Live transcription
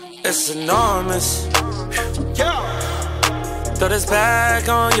It's enormous. Throw this bag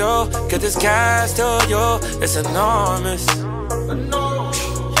on you, get this cash to you. It's enormous. Oh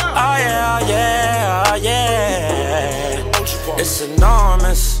yeah, oh yeah, oh yeah. It's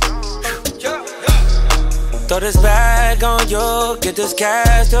enormous. Throw this bag on you, get this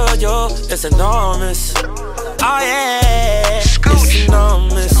cash to you. It's enormous. Oh yeah, it's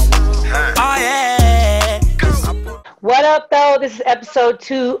enormous. Oh yeah. What up, though? This is episode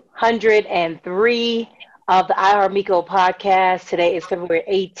 203 of the Miko podcast. Today is February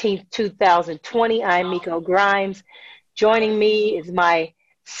 18th, 2020. I'm Miko Grimes. Joining me is my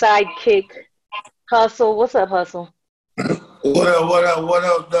sidekick, Hustle. What's up, Hustle? What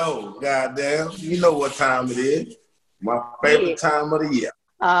up, though? Goddamn. You know what time it is. My favorite time of the year.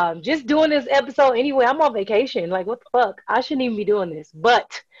 Just doing this episode anyway. I'm on vacation. Like, what the fuck? I shouldn't even be doing this.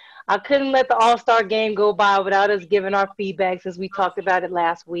 But I couldn't let the All-Star game go by without us giving our feedback since we talked about it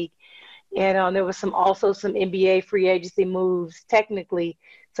last week. And there was also some NBA free agency moves, technically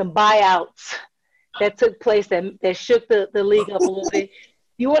some buyouts that took place that shook the league up a little bit.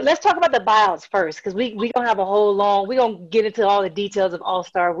 Let's talk about the buyouts first, because we don't have a whole long. We're going to get into all the details of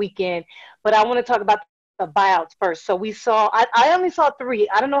All-Star Weekend, but I want to talk about the buyouts first. So I only saw three.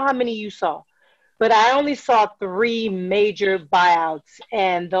 I don't know how many you saw. But I only saw three major buyouts,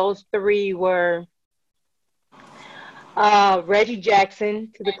 and those three were Reggie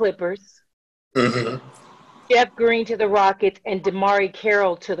Jackson to the Clippers, Jeff Green to the Rockets, and DeMarre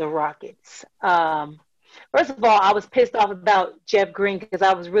Carroll to the Rockets. First of all, I was pissed off about Jeff Green because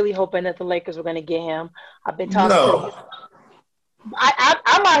I was really hoping that the Lakers were going to get him. I've been talking to him.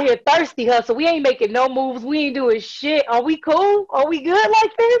 I'm out here thirsty, Hustle. We ain't making no moves. We ain't doing shit. Are we cool? Are we good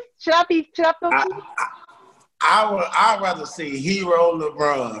like this? Should I feel good? I'd rather see hero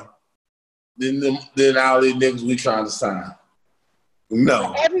LeBron than all these niggas we trying to sign.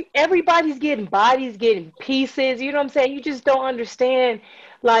 No. Everybody's getting bodies, getting pieces. You know what I'm saying? You just don't understand.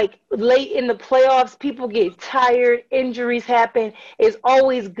 Like, late in the playoffs, people get tired. Injuries happen. It's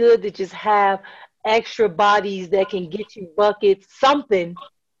always good to just have extra bodies that can get you buckets, something.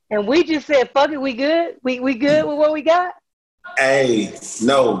 And we just said, fuck it, we good? We good with what we got? Hey,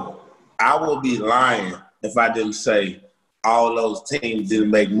 no. I would be lying if I didn't say all those teams didn't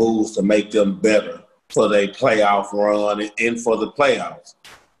make moves to make them better for their playoff run and for the playoffs.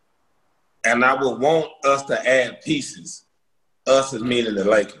 And I would want us to add pieces, us as meaning the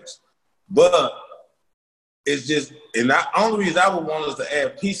Lakers. But it's just, and the only reason I would want us to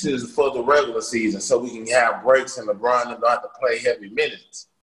add pieces for the regular season so we can have breaks and LeBron don't have to play heavy minutes.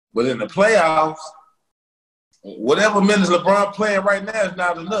 But in the playoffs, whatever minutes LeBron playing right now is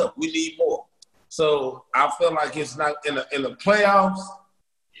not enough. We need more. So I feel like it's not in the playoffs.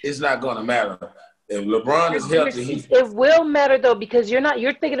 It's not going to matter. If LeBron is healthy, it will matter though, because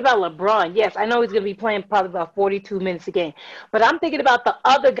you're thinking about LeBron. Yes, I know he's going to be playing probably about 42 minutes a game, but I'm thinking about the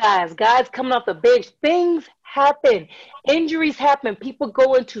other guys coming off the bench. Things happen, injuries happen, people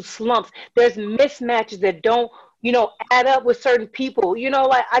go into slumps. There's mismatches that don't, add up with certain people.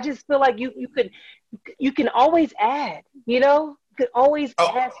 Like, I just feel like you can always add. You could always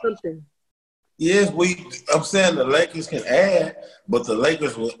add something. Yes, I'm saying the Lakers can add, but the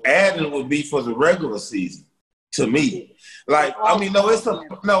Lakers adding would be for the regular season, to me. Like,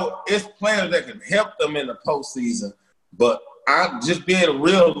 it's players that can help them in the postseason, but I'm just being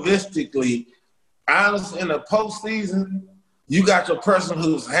realistically honest. In the postseason, you got your person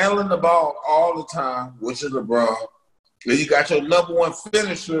who's handling the ball all the time, which is LeBron. And you got your number one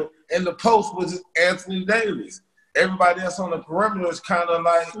finisher in the post, which is Anthony Davis. Everybody else on the perimeter is kind of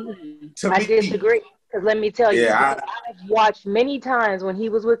like, to me. I disagree. Because let me tell you, I've watched many times when he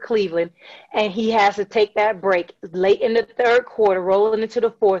was with Cleveland and he has to take that break late in the third quarter, rolling into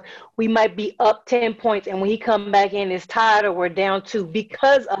the fourth. We might be up 10 points, and when he come back in, it's tied or we're down 2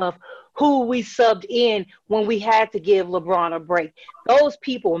 because of who we subbed in when we had to give LeBron a break. Those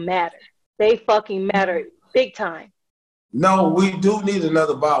people matter. They fucking matter big time. No, we do need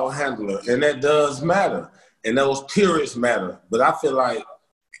another ball handler, and that does matter. And those periods matter. But I feel like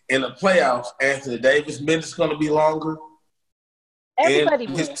in the playoffs, Anthony Davis' minutes is going to be longer. Everybody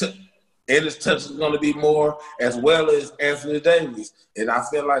and his touch is going to be more, as well as Anthony Davis. And I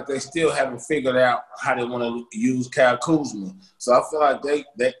feel like they still haven't figured out how they want to use Kyle Kuzma. So I feel like they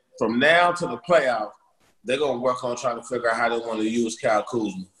from now to the playoffs, they're going to work on trying to figure out how they want to use Kyle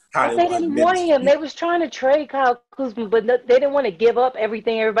Kuzma. They didn't want him. They was trying to trade Kyle Kuzma, but they didn't want to give up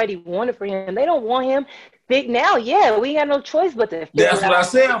everything everybody wanted for him. They don't want him. Now, we got no choice but to figure That's what I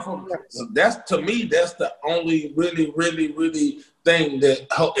said. To me, that's the only really, really, really thing that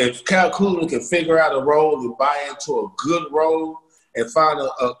if Kyle Kuzma can figure out a role and buy into a good role and find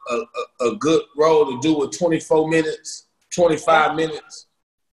a good role to do with 24 minutes, 25 minutes,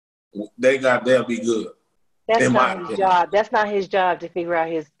 they'll be good. That's not his job. That's not his job to figure out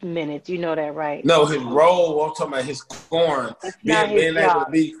his minutes. You know that, right? No, his role, I'm talking about his scoring. That's not his job. Able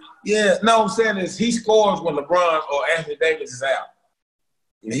to be. Yeah, no, I'm saying is he scores when LeBron or Anthony Davis is out.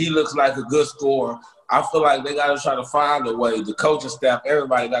 And he looks like a good scorer. I feel like they got to try to find a way, the coaching staff,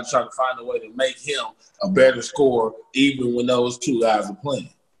 everybody got to try to find a way to make him a better scorer even when those two guys are playing.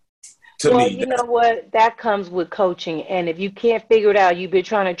 You know what? That comes with coaching. And if you can't figure it out, you've been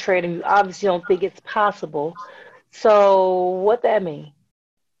trying to trade him, you obviously don't think it's possible. So what that mean?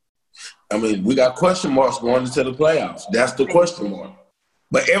 I mean, we got question marks going into the playoffs. That's the question mark.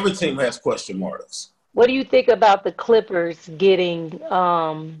 But every team has question marks. What do you think about the Clippers getting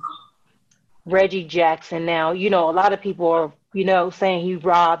Reggie Jackson now? You know, a lot of people are, saying he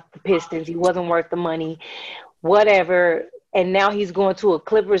robbed the Pistons. He wasn't worth the money, whatever. And now he's going to a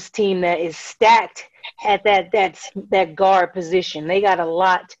Clippers team that is stacked at that guard position. They got a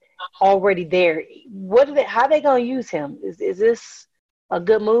lot already there. How are they going to use him? Is this a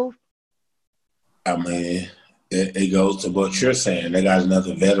good move? I mean, it goes to what you're saying. They got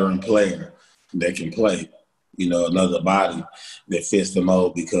another veteran player that can play, another body that fits the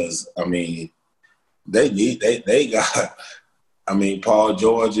mold because, I mean, they got, I mean, Paul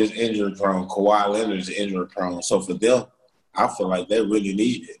George is injury prone. Kawhi Leonard is injury prone. So for them, I feel like they really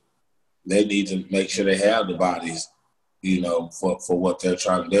need it. They need to make sure they have the bodies, for what they're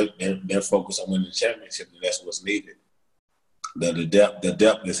trying to do. They're focused on winning the championship, and that's what's needed. The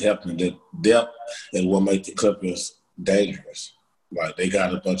depth is helping. The depth is what make the Clippers dangerous. Like, they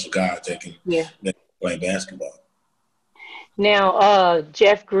got a bunch of guys that can play basketball. Now,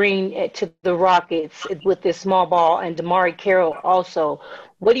 Jeff Green to the Rockets with this small ball and DeMarre Carroll also.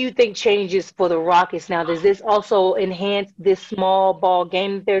 What do you think changes for the Rockets now? Does this also enhance this small ball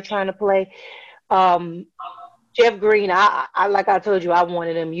game that they're trying to play? Jeff Green, I like I told you, I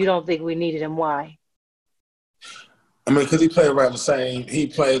wanted him. You don't think we needed him. Why? I mean, because he played around the same. He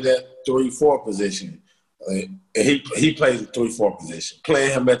played that 3-4 position. He plays the 3-4 position.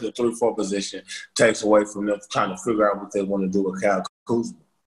 Playing him at the 3-4 position takes away from them trying to figure out what they want to do with Kyle Kuzma.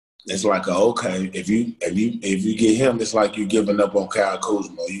 It's like, if you get him, it's like you're giving up on Kyle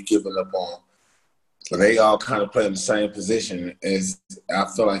Kuzma. You giving up on. So they all kind of play in the same position. I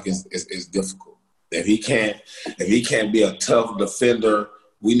feel like it's difficult. If he can't be a tough defender,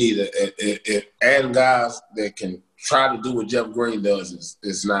 we need adding guys that can try to do what Jeff Green does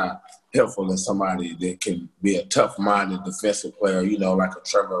is not helpful as somebody that can be a tough-minded defensive player, like a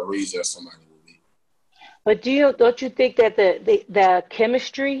Trevor Ariza or somebody would be. But don't you think that the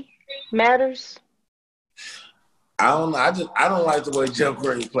chemistry matters? I don't know. I don't like the way Jeff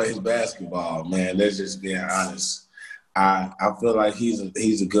Green plays basketball, man. That's just being honest. I feel like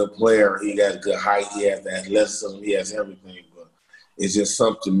he's a good player. He has good height. He has the athleticism. He has everything. But it's just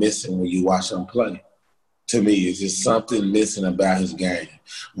something missing when you watch him play. To me, it's just something missing about his game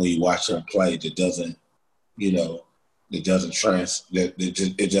when you watch him play that doesn't, it doesn't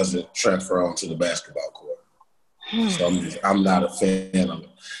transfer onto the basketball court. So I'm not a fan of.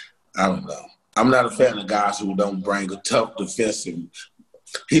 I don't know. I'm not a fan of guys who don't bring a tough defensive.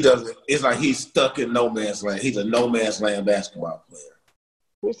 He doesn't. It's like he's stuck in no man's land. He's a no man's land basketball player.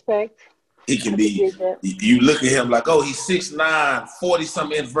 Respect. He can be. You look at him like, he's 6'9",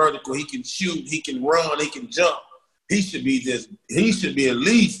 40-something inch vertical. He can shoot. He can run. He can jump. He should be this. He should be at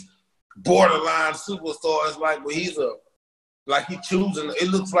least borderline superstar. It's like when he's choosing. It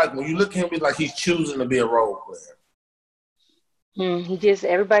looks like when you look at him, it's like he's choosing to be a role player.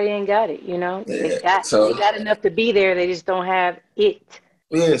 Everybody ain't got it, Yeah, they got enough to be there. They just don't have it.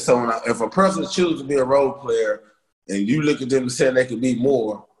 Yeah, so if a person chooses to be a role player and you look at them and say they could be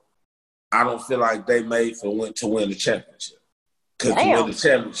more, I don't feel like they made to win the championship. Because to win the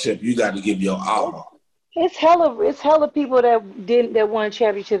championship, you got to give your all. It's hella people that won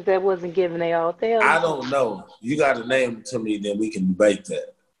championships that wasn't giving their all. I don't know. You got to name it to me, then we can debate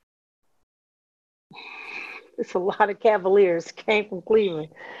that. It's a lot of Cavaliers came from Cleveland.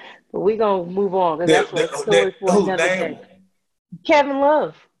 But we're going to move on. That's what story for another day. Kevin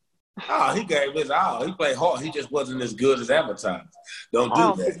Love. Oh, he gave his all. He played hard. He just wasn't as good as advertised. Don't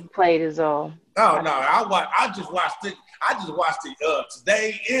do that. Think he played his all. No. I just watched it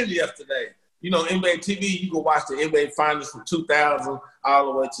today and yesterday. NBA TV, you can watch the NBA Finals from 2000 all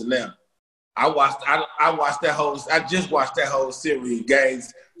the way to now. I just watched that whole series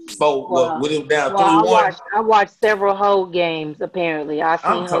games. With him down 3-1. I watched several whole games. Apparently, I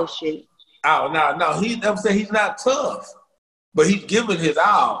seen whole shit. Oh no! I'm saying he's not tough, but he's giving his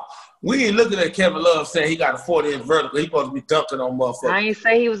all. We ain't looking at Kevin Love saying he got a 40-inch vertical. He supposed to be dunking on motherfuckers. I ain't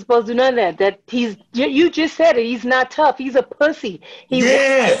say he was supposed to do none of that. You just said it. He's not tough. He's a pussy.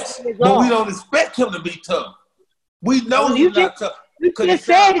 Yes, but we don't expect him to be tough. We know he's not tough. You just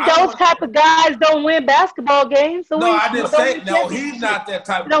said those type of guys don't win basketball games. So no, I didn't say no. He's not that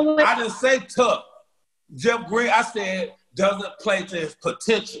type of. I didn't say tough. Jeff Green, I said doesn't play to his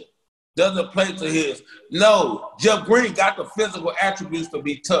potential. Doesn't play to his. No, Jeff Green got the physical attributes to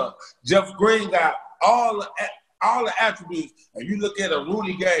be tough. Jeff Green got all the attributes. And you look at a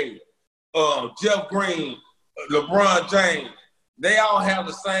Rudy Gay, Jeff Green, LeBron James, they all have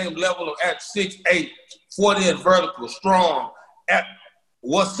the same level of at 6'8", 40-inch vertical, strong.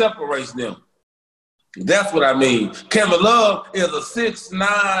 What separates them? That's what I mean. Kevin Love is a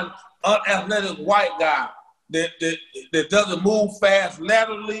 6'9", unathletic white guy that doesn't move fast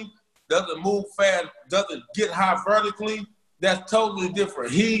laterally, doesn't move fast, doesn't get high vertically. That's totally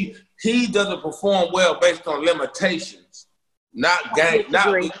different. He doesn't perform well based on limitations, not game.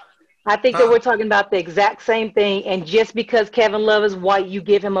 I think that we're talking about the exact same thing, and just because Kevin Love is white, you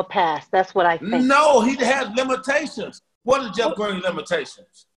give him a pass. That's what I think. No, he has limitations. What are Jeff Green's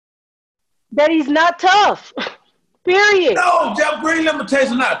limitations? That he's not tough. Period. No, Jeff Green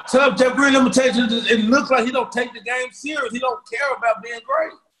limitations not tough. Jeff Green limitations, it looks like he don't take the game serious. He don't care about being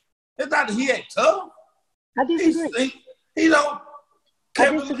great. It's not that he ain't tough. I disagree. He don't.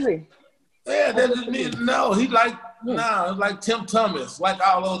 I disagree. Yeah, that just means no. He like like Tim Thomas, like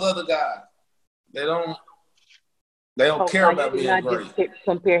all those other guys. They don't care about being great. Just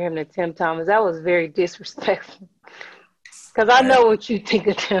compare him to Tim Thomas. That was very disrespectful. Because I know what you think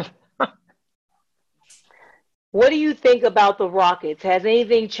of him. What do you think about the Rockets? Has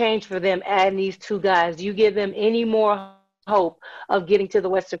anything changed for them adding these two guys? Do you give them any more hope of getting to the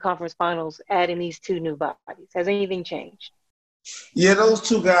Western Conference Finals adding these two new bodies? Has anything changed? Yeah, those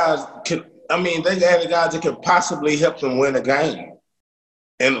two guys they added guys that could possibly help them win a game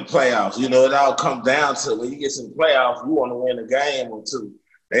in the playoffs. You know, it all comes down to when you get to the playoffs, you want to win a game or two.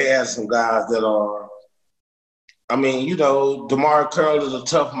 They add some guys that are DeMar Curl is a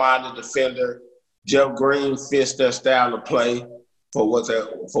tough-minded defender. Jeff Green fits their style of play for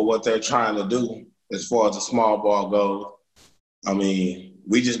what they're trying to do as far as the small ball goes. I mean,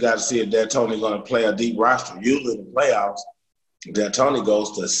 we just got to see if D'Antoni going to play a deep roster. Usually in the playoffs, D'Antoni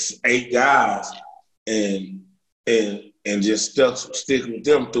goes to 8 guys and just stick with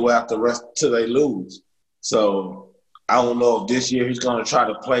them throughout the rest till they lose. So I don't know if this year he's going to try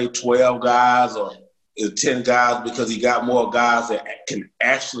to play 12 guys or 10 guys because he got more guys that can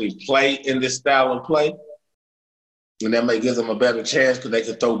actually play in this style of play. And that may give them a better chance because they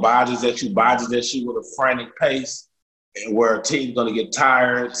can throw bodies at you with a frantic pace, and where a team's going to get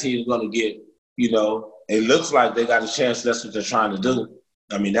tired, team's going to get, it looks like they got a chance. That's what they're trying to do.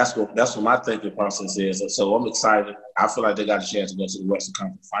 I mean, that's what my thinking process is. So I'm excited. I feel like they got a chance to go to the Western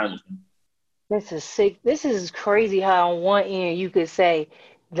Conference Finals. This is sick. This is crazy how on one end you could say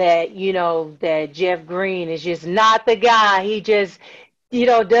that, that Jeff Green is just not the guy. He just,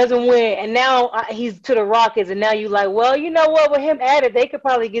 doesn't win. And now he's to the Rockets, and now you like, well, you know what? With him added, they could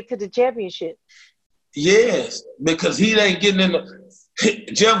probably get to the championship. Yes, because he ain't getting in the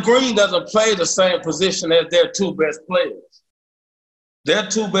 – Jeff Green doesn't play the same position as their two best players. Their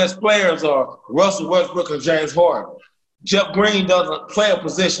two best players are Russell Westbrook and James Harden. Jeff Green doesn't play a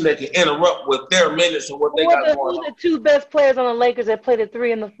position that can interrupt with their minutes and what they got going on. Who are the two best players on the Lakers that play the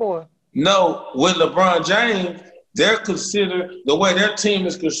 3 and the 4? No, with LeBron James, they're considered the way their team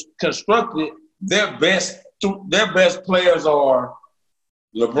is constructed. Their best players are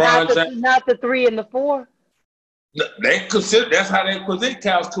LeBron James. Not the 3 and the 4. They consider that's how they present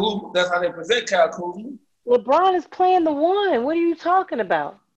Kyle Kuzma. That's how they present Kyle Kuzma. LeBron is playing the 1. What are you talking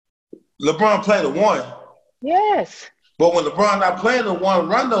about? LeBron played the 1. Yes. But when LeBron not playing the 1,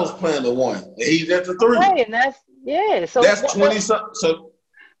 Rondo's playing the 1. And he's at the 3. Right, and so that's 20 something.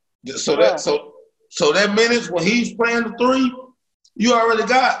 So that minutes when he's playing the 3, you already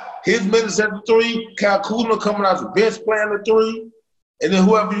got his minutes at the 3, Kyle Kuzma coming out the bench playing the 3, and then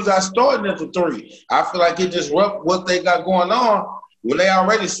whoever you got starting at the 3. I feel like it disrupts what they got going on when they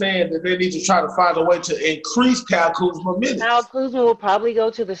already saying that they need to try to find a way to increase Kyle Kuzma minutes. Kyle Kuzma will probably go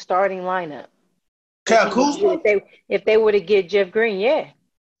to the starting lineup. Kyle Kuzma? If they were to get Jeff Green, yeah.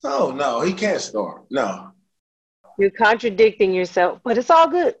 Oh, no, he can't start. No. You're contradicting yourself, but it's all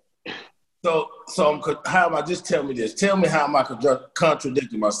good. So how am I? Just tell me this. Tell me how am I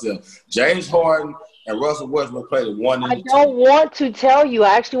contradicting myself? James Harden and Russell Westbrook played the 1 and the 2. I don't want to tell you.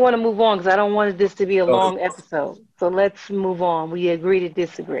 I actually want to move on because I don't want this to be a long episode. So let's move on. We agree to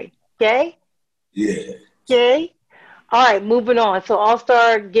disagree. Okay? Yeah. Okay? All right, moving on. So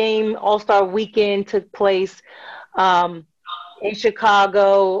All-Star weekend took place in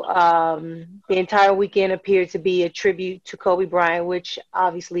Chicago. The entire weekend appeared to be a tribute to Kobe Bryant, which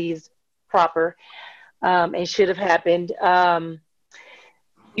obviously is proper and should have happened.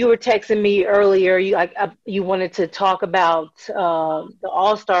 You were texting me earlier. You wanted to talk about the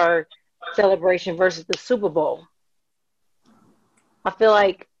All-Star celebration versus the Super Bowl. I feel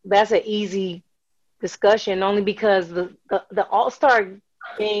like that's an easy discussion only because the All-Star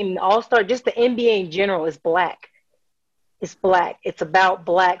game, All-Star, just the NBA in general is black. It's black. It's about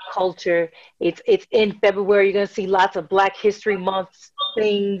black culture. It's in February. You're gonna see lots of Black History Month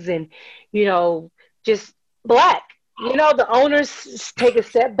things and just black. The owners take a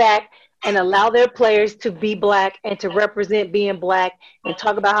step back and allow their players to be black and to represent being black and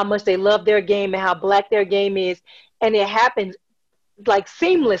talk about how much they love their game and how black their game is. And it happens like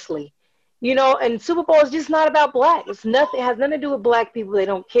seamlessly. And Super Bowl is just not about black. It has nothing to do with black people. They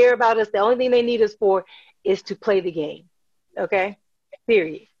don't care about us. The only thing they need us for is to play the game. Okay?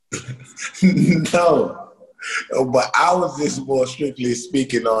 Period. No. But I was just more strictly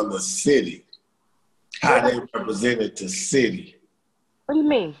speaking on the city. How they represented the city. What do you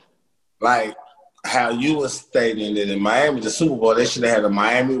mean? Like how you were stating that in Miami, the Super Bowl, they should have had a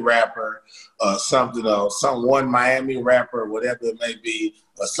Miami rapper or something, or one Miami rapper, whatever it may be,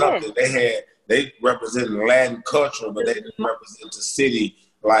 or something. Yeah. They represented Latin culture, but they didn't represent the city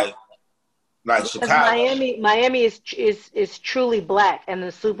like Chicago. Miami is truly black, and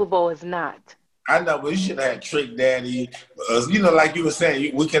the Super Bowl is not. I know, but you should have had Trick Daddy. Like you were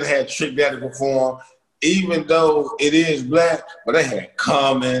saying, we could have had Trick Daddy perform, even though it is black, but they had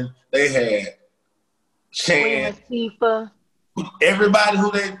Common, they had Chan. Everybody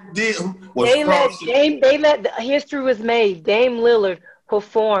who they did was history was made. Dame Lillard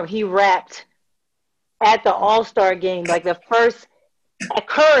performed. He rapped at the All-Star game, like the first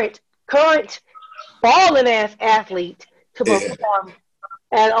current balling ass athlete to perform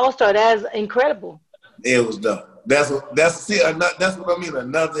at All-Star. That's incredible. It was dope. That's what I mean.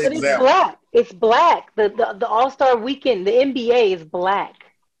 Another but example. It's black. The All-Star weekend, the NBA is black.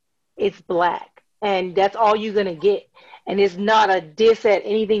 It's black, and that's all you're gonna get. And it's not a diss at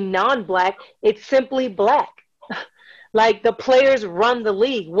anything non-black. It's simply black. Like the players run the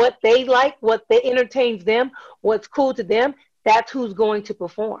league. What they like, what they entertains them, what's cool to them, that's who's going to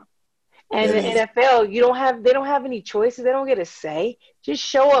perform. And the NFL, they don't have any choices. They don't get a say. Just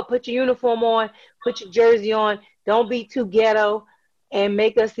show up, put your uniform on, put your jersey on. Don't be too ghetto, and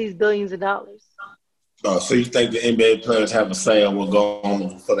make us these billions of dollars. Oh, so you think the NBA players have a say on what goes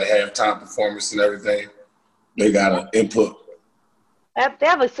on for the halftime performance and everything? They got an input. They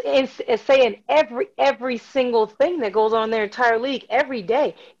have a say in every single thing that goes on in their entire league every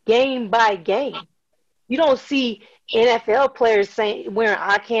day, game by game. You don't see NFL players wearing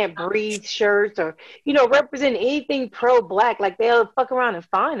 "I can't breathe" shirts or representing anything pro-black. Like they'll fuck around and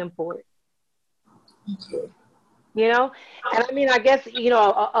fine them for it. Okay. And I mean, I guess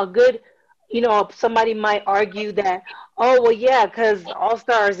a good. Somebody might argue that, oh, well, yeah, because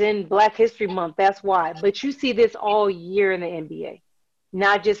All-Stars in Black History Month, that's why. But you see this all year in the NBA,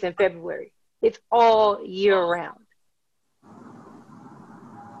 not just in February. It's all year round.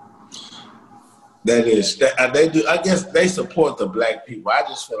 That is, they do. I guess they support the black people. I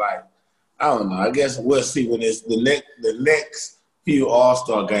just feel like, I don't know. I guess we'll see when it's the next few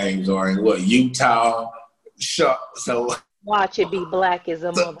All-Star games are in Utah. So. Watch it be black as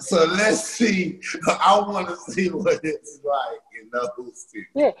a mother. So let's see. I want to see what it's like in those cities.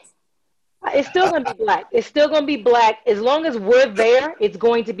 Yeah. It's still going to be black. It's still going to be black. As long as we're there, it's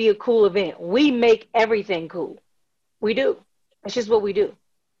going to be a cool event. We make everything cool. We do. That's just what we do.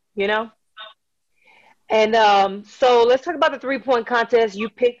 And so let's talk about the 3-point contest. You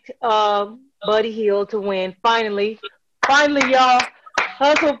picked Buddy Hield to win. Finally, y'all.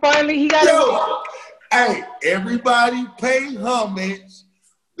 Hustle, finally. He got it. Hey, everybody pay homage.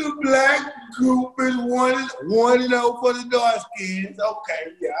 The black group is 1-0 for the dark skins.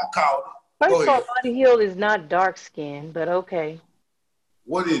 Okay, yeah, I called it. First of all, Buddy Hield is not dark skinned, but okay.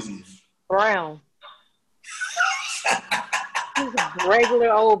 What is he? Brown. He's a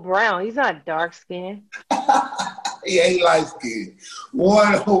regular old brown. He's not dark skinned. He ain't light skinned.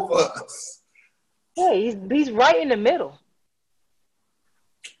 1-0 for us. Yeah, he's right in the middle.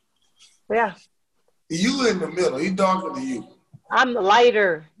 Yeah. You in the middle. He's darker than you. I'm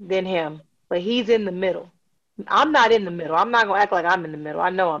lighter than him, but he's in the middle. I'm not in the middle. I'm not going to act like I'm in the middle. I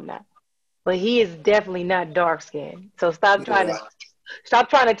know I'm not. But he is definitely not dark-skinned. So stop trying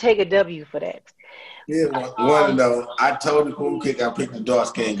to take a W for that. Yeah, 1-0. I told the cool kick I picked the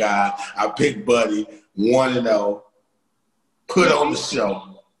dark-skinned guy. I picked Buddy. 1-0. put on the show.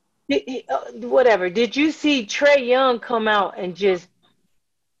 Whatever. Did you see Trae Young come out and just,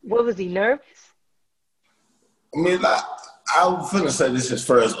 what was he, nervous? I mean, I was finna say this is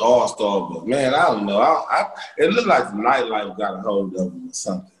first All-Star, but man, I don't know. It looked like the nightlife got a hold of him or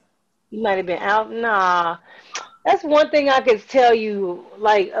something. He might have been out. Nah. That's one thing I could tell you,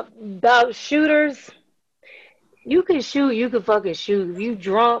 like, about shooters. You can shoot, you can fucking shoot. If you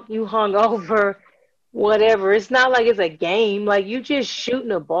drunk, you hungover, whatever. It's not like it's a game. Like, you just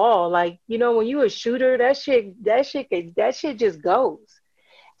shooting a ball. Like, you know, when you a shooter, that shit just goes.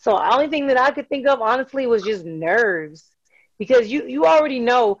 So the only thing that I could think of, honestly, was just nerves. Because you already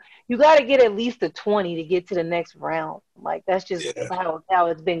know you got to get at least a 20 to get to the next round. Like, that's just how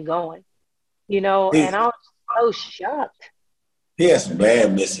it's been going. You know, and I was so shocked. He had some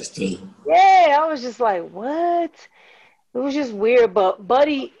bad misses, too. Yeah, I was just like, what? It was just weird. But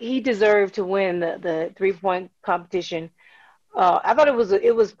Buddy, he deserved to win the 3-point competition. I thought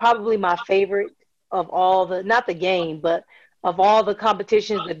it was probably my favorite of all the, not the game, but of all the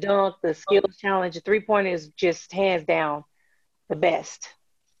competitions, the dunk, the skills challenge, the 3-point is just hands down the best.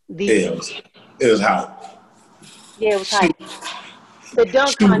 It was hot. Yeah, it was hot. The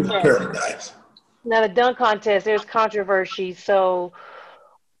dunk contest. Paradise. Now, the dunk contest, there's controversy. So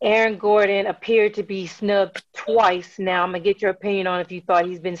Aaron Gordon appeared to be snubbed twice. Now, I'm going to get your opinion on if you thought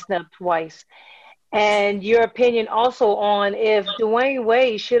he's been snubbed twice. And your opinion also on if Dwyane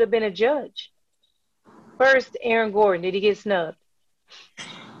Wade should have been a judge. First, Aaron Gordon, did he get snubbed?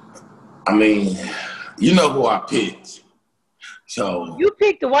 I mean, you know who I picked. So You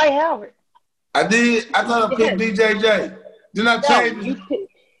picked Dwight Howard. I did. I thought I picked DJJ. Didn't I change it?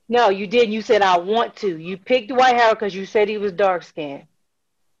 No, you didn't. You said, I want to. You picked Dwight Howard because you said he was dark-skinned.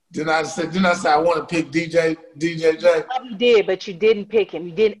 Didn't I say I want to pick DJJ? No, you did, but you didn't pick him.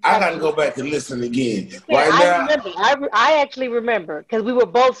 You didn't. I got to go back and listen again. Yeah, right now, remember. I actually remember because we were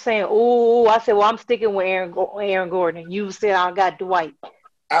both saying, "Ooh," I said, "Well, I'm sticking with Aaron Gordon." You said, "I got Dwight."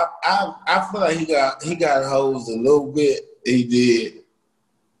 I feel like he got hosed a little bit. He did.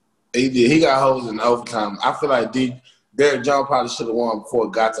 He got hosed in overtime. I feel like Derrick Jones probably should have won before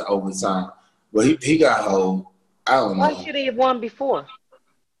it got to overtime, but he got hosed. I don't know. Why should he have won before?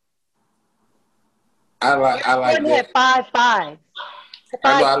 I like that. Had 5-5.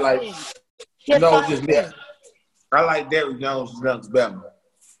 I like Derrick Jones' dunks better.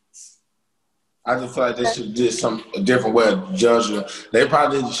 I just feel like they should do a different way of judging. They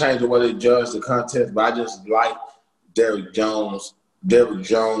probably need to change the way they judge the contest, but I just like Derrick Jones'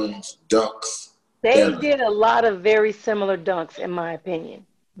 dunks. They did a lot of very similar dunks, in my opinion.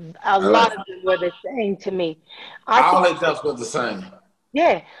 A lot of them were the same to me. All their dunks were the same.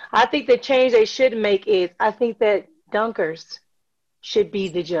 Yeah, I think the change they should make is I think that dunkers should be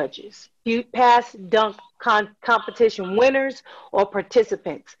the judges. Past dunk competition winners or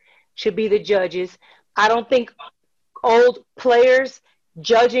participants should be the judges. I don't think old players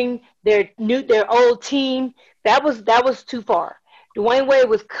judging their old team, that was too far. Dwyane Wade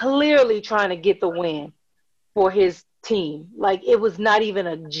was clearly trying to get the win for his team. Like, it was not even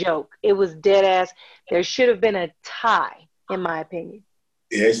a joke. It was dead ass. There should have been a tie, in my opinion.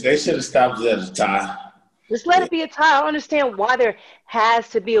 Yeah, they should have stopped it at a tie. Just let it be a tie. I don't understand why there has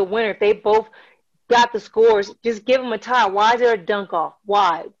to be a winner. If they both got the scores, just give them a tie. Why is there a dunk off?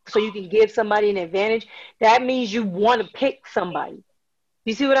 Why? So you can give somebody an advantage? That means you want to pick somebody.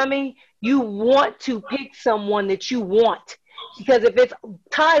 You see what I mean? You want to pick someone that you want. Because if it's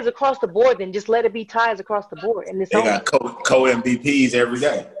ties across the board, then just let it be ties across the board. And it's they got co-MVPs every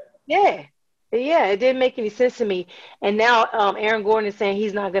day. Yeah. Yeah, it didn't make any sense to me. And now Aaron Gordon is saying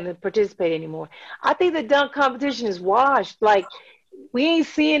he's not going to participate anymore. I think the dunk competition is washed. Like, we ain't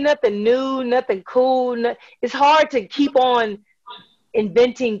seeing nothing new, nothing cool. It's hard to keep on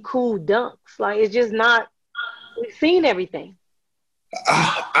inventing cool dunks. Like, it's just not – we've seen everything.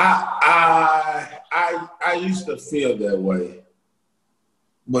 I used to feel that way.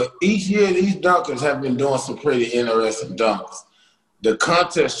 But each year, these dunkers have been doing some pretty interesting dunks. The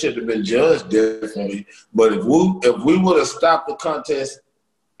contest should have been judged differently. But if we would have stopped the contest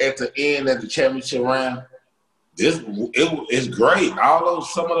at the end of the championship round, it's great.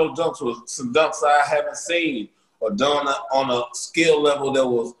 Some of those dunks were some dunks I haven't seen or done on a skill level that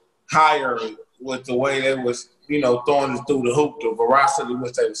was higher with the way they was, throwing it through the hoop, the veracity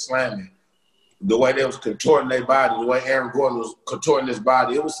which they were slamming, the way they was contorting their body, the way Aaron Gordon was contorting his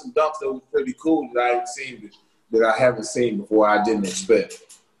body. It was some dunks that was pretty cool that I haven't seen before. I didn't expect.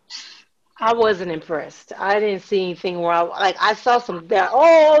 I wasn't impressed. I didn't see anything where I saw some that,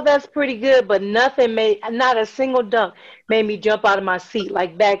 oh, that's pretty good, but not a single dunk made me jump out of my seat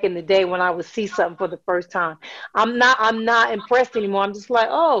like back in the day when I would see something for the first time. I'm not impressed anymore. I'm just like,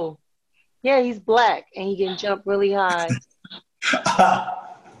 oh, yeah, he's black and he can jump really high.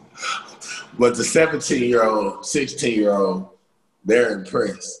 But the 17-year-old, 16-year-old, they're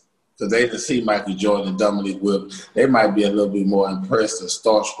impressed because they didn't see Michael Jordan and Dominique Wilkins. They might be a little bit more impressed and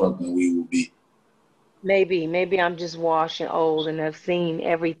starstruck than we will be. Maybe I'm just washed and old and I've seen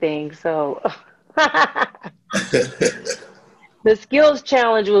everything. So the skills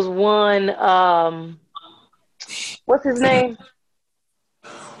challenge was one. What's his name?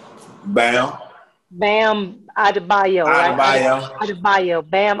 Bam. Bam Adebayo, right? Adebayo.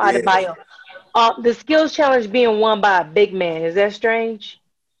 Bam Adebayo. The skills challenge being won by a big man. Is that strange?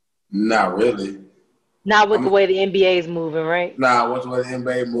 Not really. Not with the way the NBA is moving, right? Nah, with the way the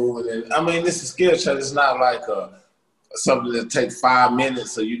NBA moving. And, I mean, this is skill challenge. It's not like something that takes 5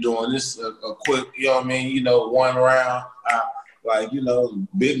 minutes. So you're doing this a quick, you know what I mean? You know, one round.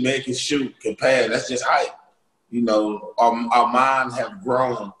 Big man can shoot, can pass. That's just height. You know, our minds have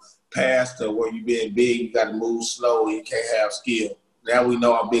grown past where you being big, you got to move slow, you can't have skill. Now we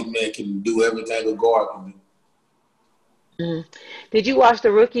know our big man can do everything a guard can do. Mm-hmm. Did you watch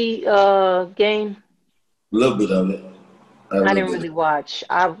the rookie game? A little bit of it. I didn't really watch.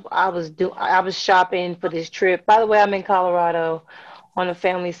 I was shopping for this trip. By the way, I'm in Colorado on a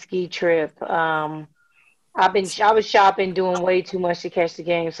family ski trip. I was shopping, doing way too much to catch the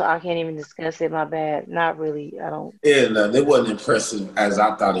game, so I can't even discuss it. My bad. Not really. I don't. Yeah, no, it wasn't impressive as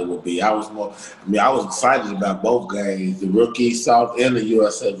I thought it would be. I was excited about both games, the rookie South and the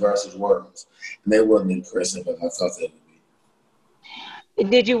USA versus Worms, and they wasn't impressive as I thought they would be.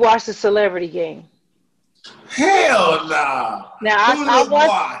 Did you watch the celebrity game? Hell nah. Now I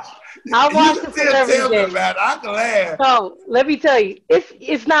watched the celebrity game. I can laugh. So let me tell you,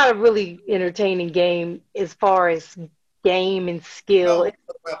 it's not a really entertaining game as far as game and skill. No,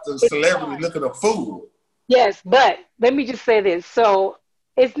 about the celebrity looking a fool. Yes, but let me just say this. So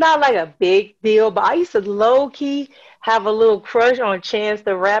it's not like a big deal, but I used to low key have a little crush on Chance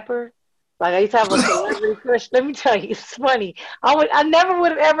the Rapper. Like I used to have a celebrity crush. Let me tell you, it's funny. I never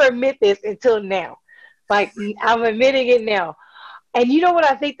would have ever admit this until now. Like I'm admitting it now. And you know what?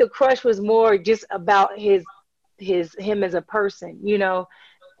 I think the crush was more just about him as a person, you know,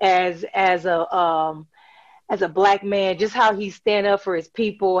 as a black man, just how he stand up for his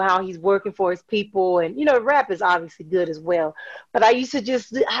people, how he's working for his people, and you know, rap is obviously good as well. But I used to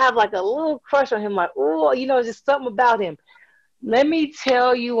just have like a little crush on him, like, oh, you know, just something about him. Let me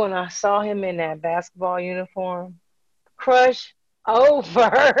tell you, when I saw him in that basketball uniform, crush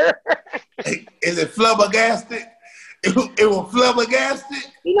over. Is it flabbergasted? It was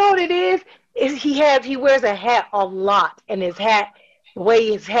flabbergasted. You know what it is? He wears a hat a lot, and his hat, the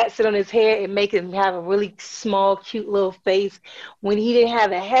way his hat sit on his head, it makes him have a really small, cute little face. When he didn't have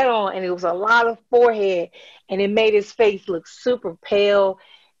the hat on, and it was a lot of forehead, and it made his face look super pale,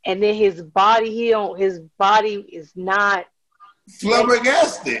 and then his body is not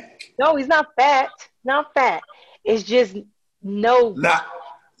flabbergasted. No, he's not fat. Not fat. It's just not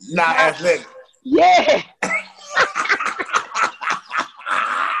athletic. Yeah.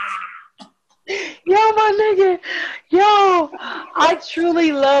 Yo, my nigga. Yo, I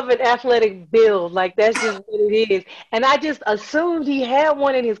truly love an athletic build. Like, that's just what it is. And I just assumed he had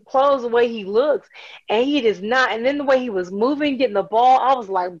one in his clothes the way he looks. And he does not. And then the way he was moving, getting the ball, I was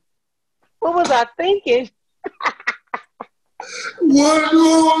like, what was I thinking? What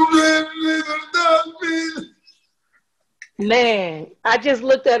that Man, I just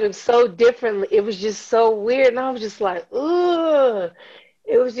looked at him so differently. It was just so weird. And I was just like, ugh.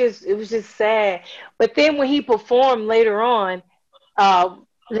 It was just sad. But then when he performed later on,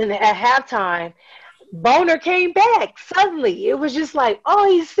 then at halftime, Boner came back suddenly. It was just like,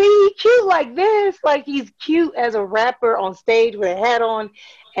 oh, he's cute like this. Like, he's cute as a rapper on stage with a hat on,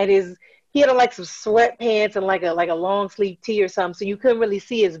 and he had like some sweatpants and like a long sleeve tee or something, so you couldn't really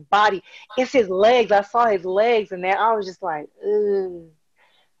see his body. It's his legs. I saw his legs, and I was just like, ugh.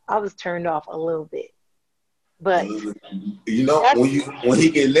 I was turned off a little bit. But you know, when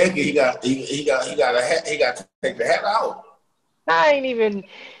he get naked, he got a hat. He got to take the hat out. I ain't even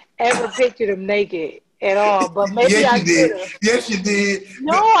ever pictured him naked at all. But maybe yes, I did. Could've. Yes, you did.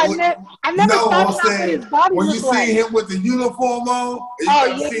 No, I never thought about what his body when looked like. When you see him with the uniform on,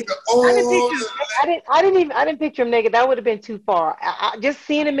 I didn't picture him naked. That would have been too far. I just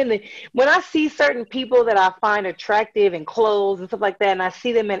seeing him when I see certain people that I find attractive in clothes and stuff like that, and I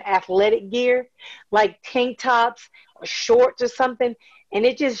see them in athletic gear, like tank tops shorts or something, and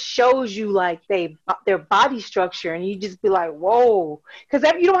it just shows you like their body structure, and you just be like, whoa, because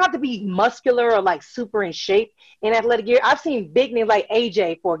you don't have to be muscular or like super in shape in athletic gear. I've seen big niggas like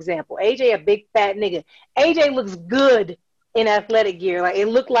AJ, for example. AJ, a big fat nigga. AJ looks good in athletic gear. Like it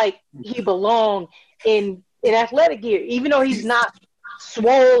looked like he belonged in athletic gear, even though he's not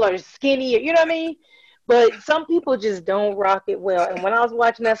swole or skinny, you know what I mean? But some people just don't rock it well. And when I was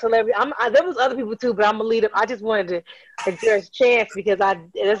watching that celebrity, there was other people too, but I'm gonna lead up. I just wanted to, if there's a chance, because that's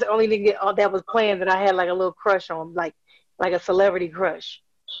the only nigga that was playing that I had like a little crush on, like a celebrity crush.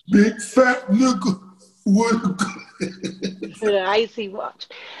 Big fat nigga. Yeah, icy watch.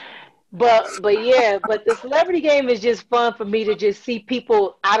 But yeah, but the celebrity game is just fun for me to just see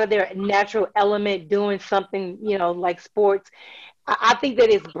people out of their natural element doing something, you know, like sports. I think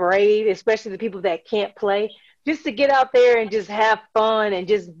that it's brave, especially the people that can't play, just to get out there and just have fun and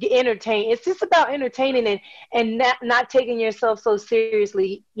just entertain. It's just about entertaining and not taking yourself so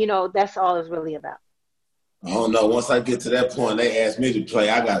seriously. You know, that's all it's really about. I don't know. Once I get to that point, they ask me to play.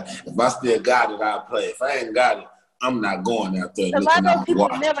 If I still got it, I'll play. If I ain't got it, I'm not going out there. A lot of those people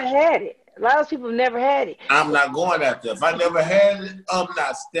never had it. A lot of people never had it. I'm not going out there. If I never had it, I'm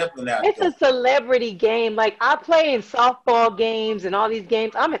not stepping out there. It's a celebrity game. Like I play in softball games and all these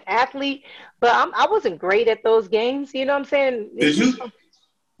games. I'm an athlete, but I wasn't great at those games. You know what I'm saying? Did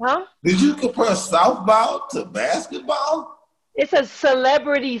you compare softball to basketball? It's a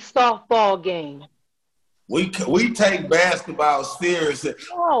celebrity softball game. We take basketball seriously.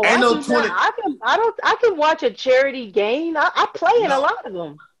 Oh, ain't no 20. I can watch a charity game. I play in a lot of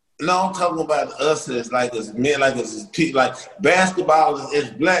them. No, I'm talking about us as like as men, like as people. Like basketball is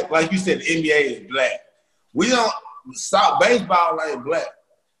black. Like you said, NBA is black. We don't stop baseball ain't black.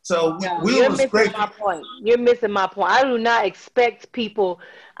 So we don't respect. My point. You're missing my point. I do not expect people.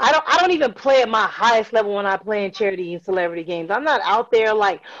 I don't even play at my highest level when I play in charity and celebrity games. I'm not out there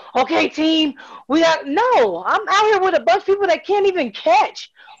like, okay, team, no. I'm out here with a bunch of people that can't even catch.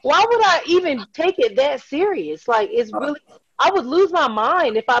 Why would I even take it that serious? Like it's really. I would lose my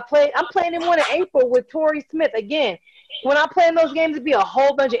mind if I played. I'm playing in one in April with Torrey Smith again. When I play in those games, it'd be a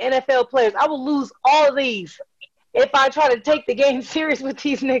whole bunch of NFL players. I will lose all of these if I try to take the game serious with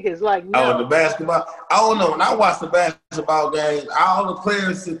these niggas. Like, no. Oh, the basketball. I don't know. When I watch the basketball games, all the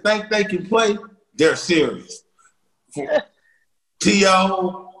players that think they can play, they're serious.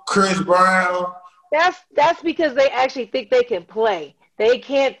 T.O., Chris Brown. That's because they actually think they can play. They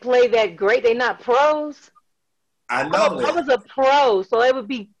can't play that great. They're not pros. I know that. I was a pro, so it would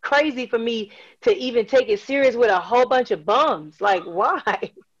be crazy for me to even take it serious with a whole bunch of bums. Like,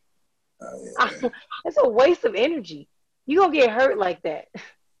 why? It's a waste of energy. You're going to get hurt like that.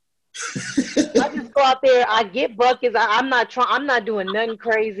 I just go out there, I get buckets. I'm not doing nothing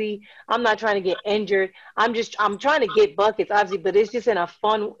crazy. I'm not trying to get injured. I'm trying to get buckets, obviously, but it's just in a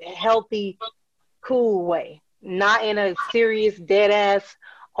fun, healthy, cool way. Not in a serious, dead ass,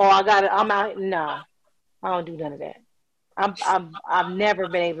 I'm out. No. I don't do none of that. I've never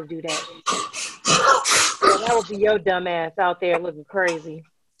been able to do that. So that would be your dumb ass out there looking crazy,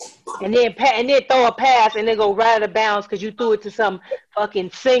 and then throw a pass and then go right out of bounds because you threw it to some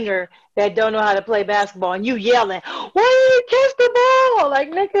fucking singer that don't know how to play basketball, and you yelling, "Why you catch the ball?" Like,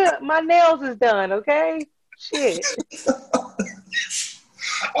 nigga, my nails is done. Okay, shit.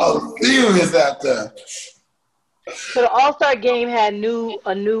 Oh, serious out there. So the All-Star game had a new.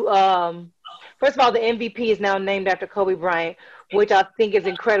 First of all, the MVP is now named after Kobe Bryant, which I think is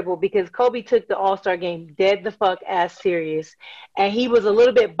incredible because Kobe took the All-Star game dead the fuck ass serious. And he was a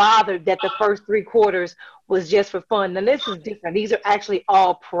little bit bothered that the first 3 quarters was just for fun. Now, this is different. These are actually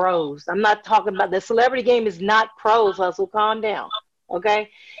all pros. I'm not talking about the celebrity game is not pros, Hustle. Calm down. Okay?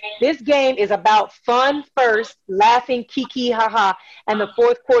 This game is about fun first, laughing, kiki, haha, and the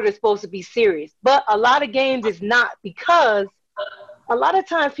fourth quarter is supposed to be serious. But a lot of games is not because a lot of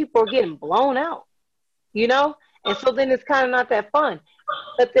times people are getting blown out, you know? And so then it's kind of not that fun.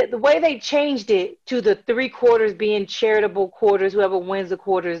 But the way they changed it to the 3 quarters being charitable quarters, whoever wins the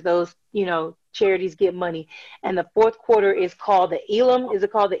quarters, those, you know, charities get money. And the fourth quarter is called the Elam. Is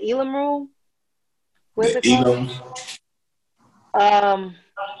it called the Elam rule? What is it called? Elam.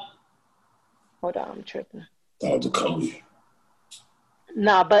 Hold on, I'm tripping. That was a Kobe.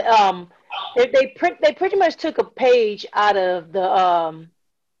 No, but they pretty much took a page out of the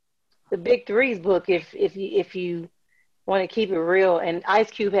Big Three's book if you want to keep it real. And Ice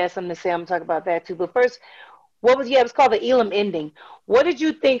Cube has something to say. I'm gonna talk about that too. But first, it was called the Elam ending. What did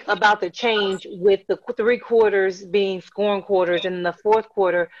you think about the change with the 3 quarters being scoring quarters and in the fourth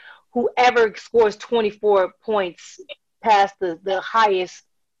quarter, whoever scores 24 points past the highest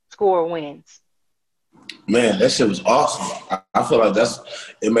score wins? Man, that shit was awesome. I feel like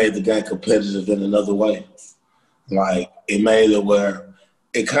it made the game competitive in another way. Like it made it where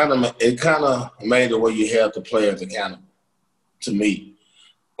it kind of made it where you held the players accountable. To me,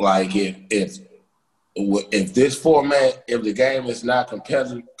 like if this format, if the game is not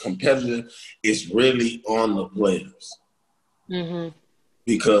competitive, it's really on the players. Mm-hmm.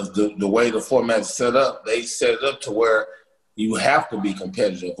 Because the way the format is set up, they set it up to where you have to be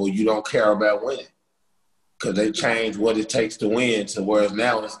competitive or you don't care about winning. Because they changed what it takes to win to whereas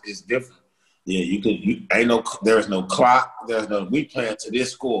now it's different. Yeah, there's no clock, we playing to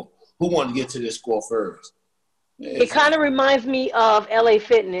this score. Who want to get to this score first? It kind of reminds me of LA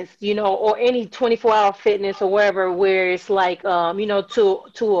Fitness, or any 24-hour fitness or wherever, where it's like,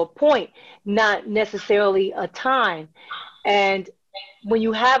 to a point, not necessarily a time. And when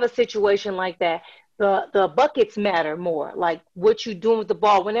you have a situation like that, the buckets matter more, like what you're doing with the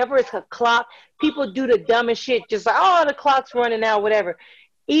ball. Whenever it's a clock, people do the dumbest shit, just like, oh, the clock's running out, whatever.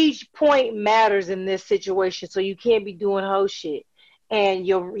 Each point matters in this situation, so you can't be doing whole shit. And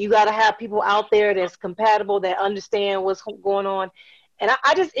you got to have people out there that's compatible, that understand what's going on. And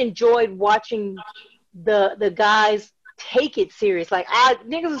I just enjoyed watching the guys take it serious. Like,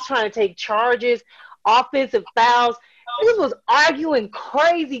 niggas was trying to take charges, offensive fouls. Niggas was arguing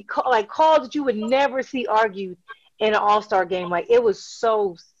crazy, like calls that you would never see argued in an All-Star game. Like, it was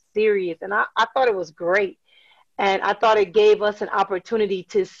so serious. And I thought it was great. And I thought it gave us an opportunity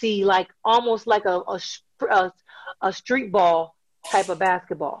to see, like, almost like a street ball type of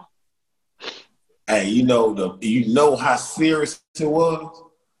basketball. Hey, you know how serious it was?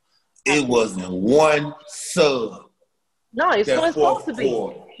 It wasn't one sub. No, it's what it's supposed to be.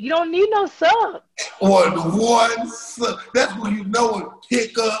 You don't need no sub. Or the one sub. That's when you know it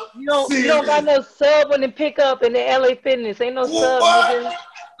pick up. You don't got no sub when it pick up in the LA Fitness. Ain't no sub. Nigga.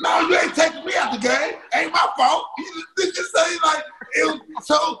 No, you ain't taking me out the game. Ain't my fault. You just say like it was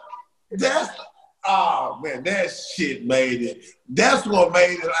so that's oh man, that shit made it. That's what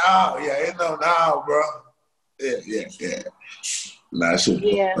made it. Oh yeah, no, bro. Yeah. Nah, shit.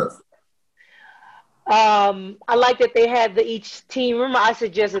 Yeah. I like that they had each team. Remember, I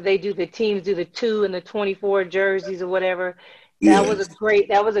suggested they do the 2 and the 24 jerseys or whatever. That was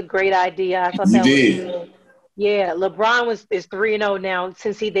a great idea. I thought that was good. Yeah, LeBron is 3-0 now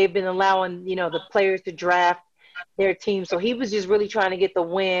since they've been allowing the players to draft their team. So he was just really trying to get the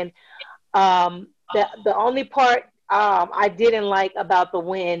win. The only part I didn't like about the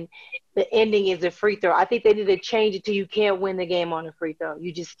win, the ending, is the free throw. I think they need to change it to you can't win the game on a free throw.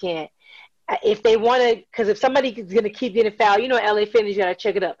 You just can't. If they want to, because if somebody is going to keep getting fouled, LA Fitness, you got to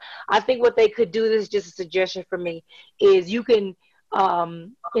check it up. I think what they could do, this is just a suggestion for me, is you can,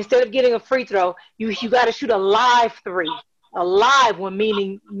 instead of getting a free throw, you got to shoot a live three. A live one,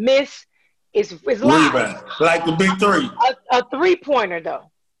 meaning miss is live. Rebound, like the big three. A three-pointer,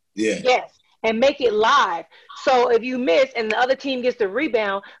 though. Yeah. Yes. And make it live. So if you miss and the other team gets the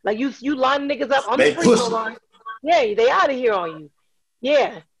rebound, like you line niggas up on the free throw line, yeah, they out of here on you.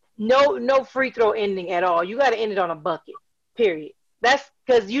 Yeah. No free throw ending at all. You got to end it on a bucket, period. That's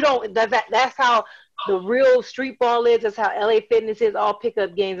because that's how the real street ball is. That's how LA Fitness is, all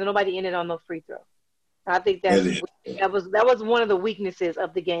pickup games, and nobody ended on no free throw. I think that was one of the weaknesses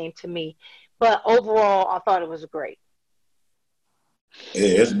of the game to me. But overall, I thought it was great.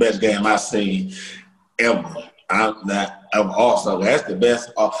 Yeah, it's the best game I've seen ever. All-Star. That's the best.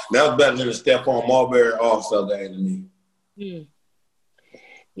 That was better than the Stephon Marbury All-Star game to me.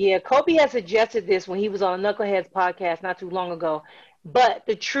 Yeah, Kobe had suggested this when he was on Knuckleheads podcast not too long ago. But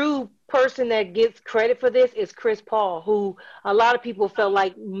the true person that gets credit for this is Chris Paul, who a lot of people felt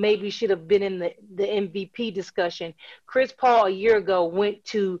like maybe should have been in the MVP discussion. Chris Paul a year ago went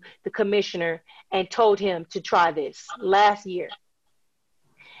to the commissioner and told him to try this last year.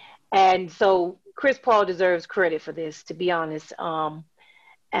 And so Chris Paul deserves credit for this, to be honest.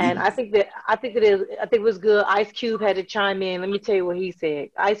 And I think it was good. Ice Cube had to chime in. Let me tell you what he said.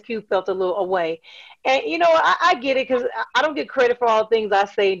 Ice Cube felt a little away. And, I get it because I don't get credit for all the things I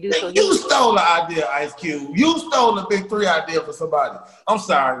say and do. So you stole the idea, Ice Cube. You stole the big three idea for somebody. I'm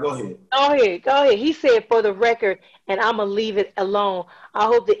sorry. Go ahead. Go ahead. He said, for the record, and I'm going to leave it alone, I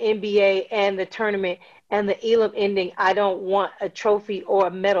hope the NBA and the tournament and the Elam ending, I don't want a trophy or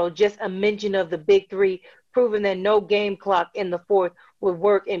a medal, just a mention of the big three, proving that no game clock in the fourth would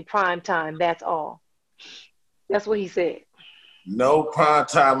work in prime time. That's all. That's what he said. No prime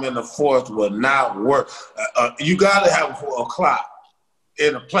time in the fourth would not work. You got to have a clock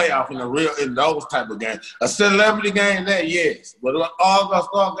in a playoff in those type of games. A celebrity game, yes, but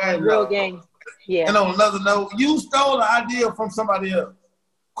all-star game, real game. Yeah. And on another note, you stole the idea from somebody else.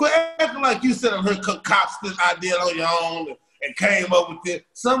 Quit acting like you said her concocted this idea on your own and came up with it.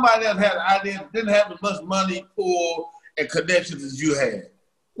 Somebody else had an idea that didn't have as much money, pool, and connections as you had.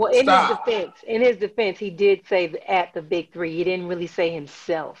 Well, in his defense, he did say at the big three. He didn't really say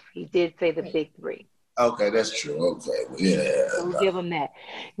himself. He did say the big three. Okay, that's true. Okay, yeah. So we'll give him that.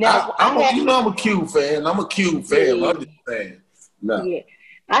 Now, I'm a Q fan. I'm a Q fan. Yeah. I'm just saying. No. Yeah.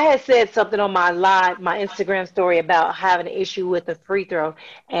 I had said something on my Instagram story about having an issue with the free throw.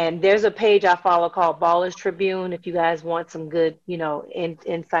 And there's a page I follow called Ballers Tribune. If you guys want some good,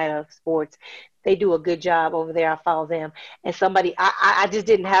 insight of sports, they do a good job over there. I follow them. And somebody, I just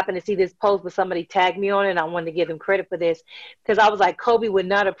didn't happen to see this post, but somebody tagged me on it. And I wanted to give them credit for this because I was like, Kobe would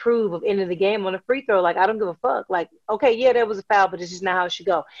not approve of ending the game on a free throw. Like, I don't give a fuck. Like, okay, yeah, that was a foul, but it's just not how it should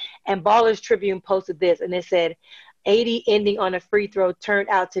go. And Ballers Tribune posted this, and it said, 80 ending on a free throw turned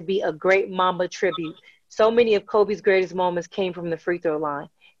out to be a great Mamba tribute. So many of Kobe's greatest moments came from the free throw line.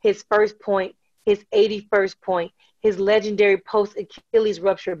 His first point, his 81st point, his legendary post-Achilles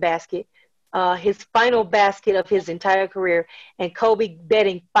rupture basket, his final basket of his entire career, and Kobe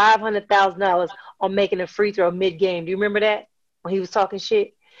betting $500,000 on making a free throw mid-game. Do you remember that when he was talking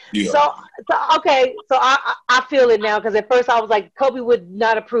shit? Yeah. So I feel it now because at first I was like, Kobe would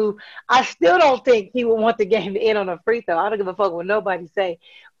not approve. I still don't think he would want the game to end on a free throw. I don't give a fuck what nobody say.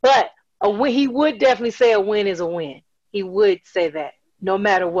 But he would definitely say a win is a win. He would say that no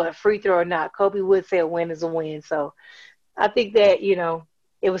matter what, free throw or not. Kobe would say a win is a win. So I think that,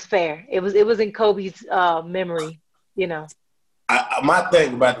 it was fair. It was in Kobe's memory, My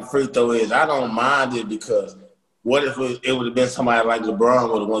thing about the free throw is I don't mind it because what if it would have been somebody like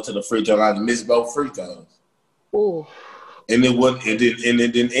LeBron would have went to the free throw line and missed both free throws? Ooh. And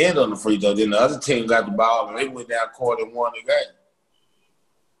it didn't end on the free throw. Then the other team got the ball and they went down court and won the game.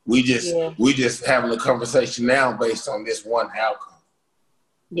 We just having a conversation now based on this one outcome.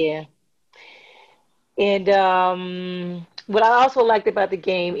 Yeah. And what I also liked about the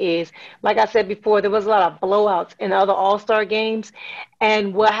game is, like I said before, there was a lot of blowouts in other All-Star games.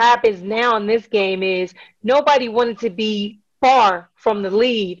 And what happens now in this game is nobody wanted to be far from the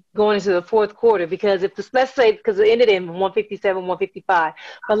lead going into the fourth quarter because let's say it ended in 157, 155,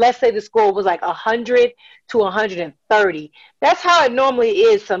 but let's say the score was like 100 to 130. That's how it normally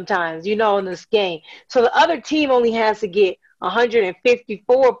is sometimes, in this game. So the other team only has to get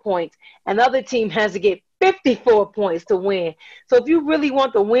 154 points, and the other team has to get 54 points to win. So if you really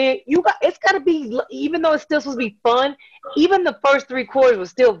want to win, it's got to be, even though it's still supposed to be fun, even the first three quarters was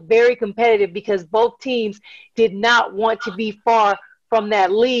still very competitive because both teams did not want to be far from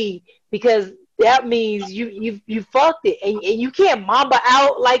that lead because that means you fucked it and you can't mamba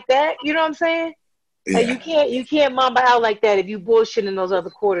out like that. You know what I'm saying? Yeah. Like you can't mamba out like that if you bullshit in those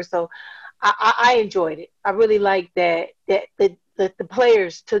other quarters. So I enjoyed it. I really liked that the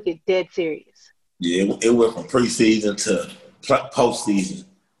players took it dead serious. Yeah, it went from preseason to postseason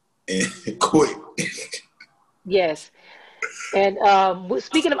and quick. Yes. And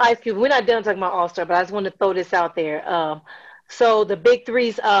speaking of Ice Cube, we're not done talking about All-Star, but I just want to throw this out there. So the Big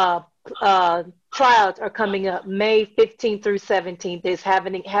Three's tryouts are coming up May 15th through 17th. It's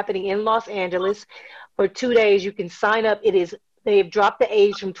happening in Los Angeles for 2 days. You can sign up. They've dropped the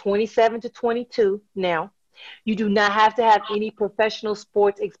age from 27 to 22 now. You do not have to have any professional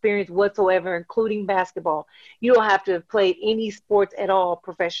sports experience whatsoever, including basketball. You don't have to have played any sports at all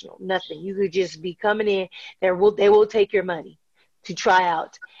professional, nothing. You could just be coming in. They will take your money to try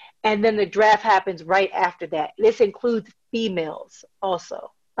out. And then the draft happens right after that. This includes females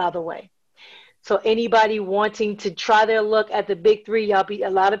also, by the way. So anybody wanting to try their luck at the Big Three, a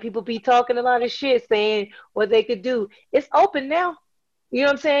lot of people be talking a lot of shit saying what they could do. It's open now. You know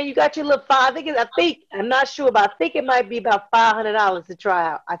what I'm saying? You got your little I'm not sure, but I think it might be about $500 to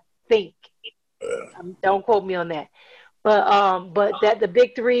try out. I think. Don't quote me on that. But that the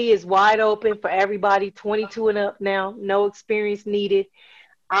Big Three is wide open for everybody, 22 and up now. No experience needed.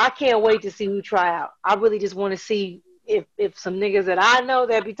 I can't wait to see who try out. I really just want to see if some niggas that I know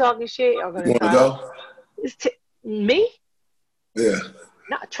that be talking shit are going to try out. Me? Yeah.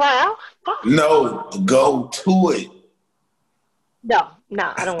 Not try out? Fuck. No, go to it. No,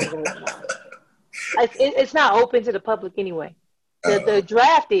 I don't want to go to it. It's not open to the public anyway. The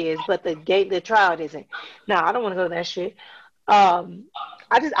draft is, but the trial isn't. No, I don't want to go to that shit. I'm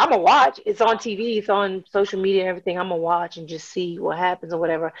gonna watch. It's on TV. It's on social media and everything. I'm gonna watch and just see what happens or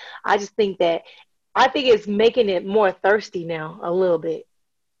whatever. I think it's making it more thirsty now a little bit.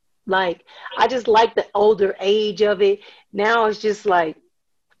 Like I just like the older age of it. Now it's just like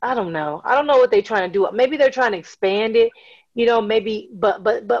I don't know. I don't know what they're trying to do. Maybe they're trying to expand it. Maybe, but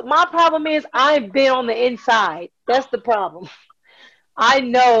my problem is I've been on the inside. That's the problem. I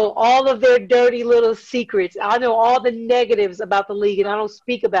know all of their dirty little secrets. I know all the negatives about the league, and I don't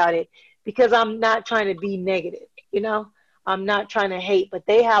speak about it because I'm not trying to be negative, you know? I'm not trying to hate, but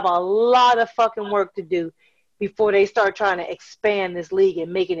they have a lot of fucking work to do before they start trying to expand this league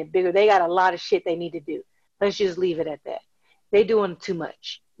and making it bigger. They got a lot of shit they need to do. Let's just leave it at that. They doing too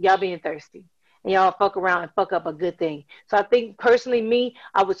much. Y'all being thirsty. And y'all fuck around and fuck up a good thing. So I think personally me,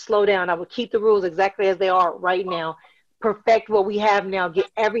 I would slow down. I would keep the rules exactly as they are right now. Perfect what we have now. Get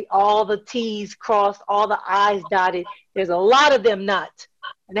all the T's crossed, all the I's dotted. There's a lot of them not.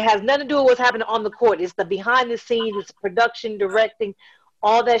 And it has nothing to do with what's happening on the court. It's the behind the scenes, it's production, directing,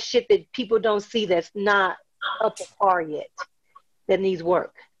 all that shit that people don't see that's not up to par yet. That needs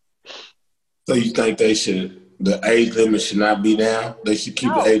work. So you think the age limit should not be down? They should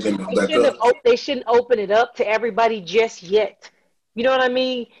keep the age limit back up? They shouldn't open it up to everybody just yet. You know what I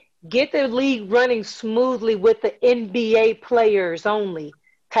mean? Get the league running smoothly with the NBA players only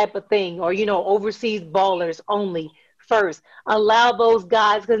type of thing, or, overseas ballers only first. Allow those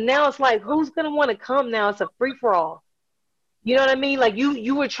guys, because now it's like, who's going to want to come now? It's a free-for-all. You know what I mean? Like,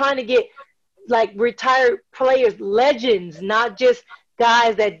 you were trying to get, like, retired players, legends, not just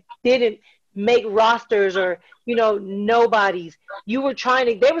guys that didn't make rosters or, nobodies. They was trying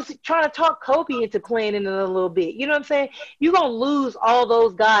to talk Kobe into playing in it a little bit. You know what I'm saying? You're going to lose all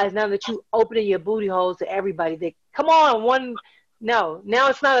those guys now that you opening your booty holes to everybody. Come on, now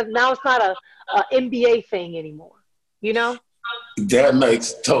it's not a NBA thing anymore. You know? That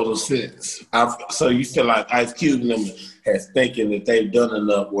makes total sense. So you feel like Ice Cube and them has thinking that they've done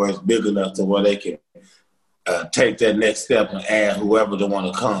enough where it's big enough to where they can take that next step and add whoever they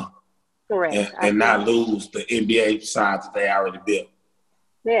want to come. Correct. And not lose the NBA side that they already built.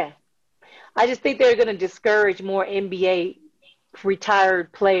 Yeah. I just think they're going to discourage more NBA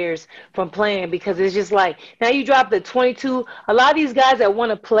retired players from playing because it's just like, now you drop the 22. A lot of these guys that want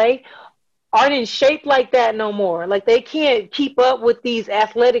to play aren't in shape like that no more. Like, they can't keep up with these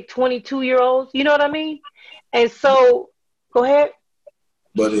athletic 22-year-olds. You know what I mean? And so, go ahead.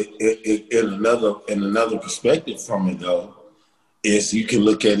 But in another perspective from it, though, is you can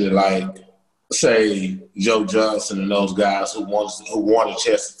look at it like, say, Joe Johnson and those guys who want a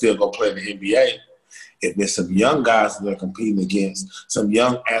chance to still go play in the NBA. If there's some young guys that they're competing against, some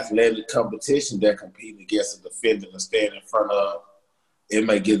young athletic competition they're competing against a defender to stand in front of, it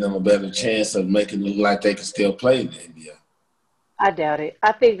may give them a better chance of making it look like they can still play in the NBA. I doubt it.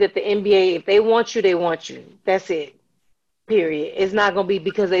 I think that the NBA, if they want you, they want you. That's it. Period. It's not going to be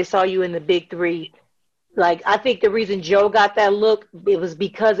because they saw you in the big three. Like, I think the reason Joe got that look, it was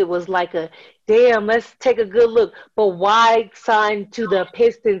because it was like damn, let's take a good look. But why sign to the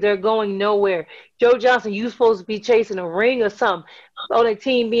Pistons? They're going nowhere. Joe Johnson, you supposed to be chasing a ring or something on a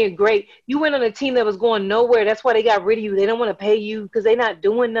team being great. You went on a team that was going nowhere. That's why they got rid of you. They don't want to pay you because they're not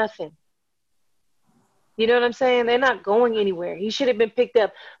doing nothing. You know what I'm saying? They're not going anywhere. He should have been picked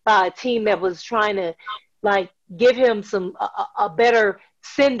up by a team that was trying to, like, give him a better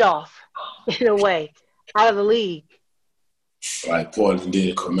send-off in a way. Out of the league. Like Portland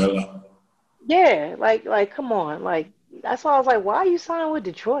did Carmelo. Yeah, like come on. Like, that's why I was like, why are you signing with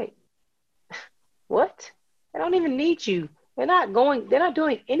Detroit? What? They don't even need you. They're not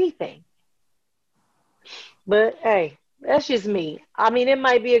doing anything. But hey, that's just me. I mean, it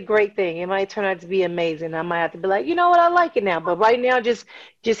might be a great thing. It might turn out to be amazing. I might have to be like, you know what, I like it now. But right now, just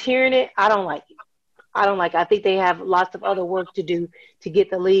hearing it, I don't like it. I think they have lots of other work to do to get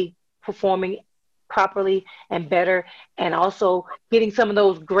the league performing properly and better, and also getting some of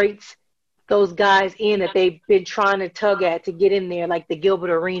those greats, those guys in that they've been trying to tug at to get in there, like the Gilbert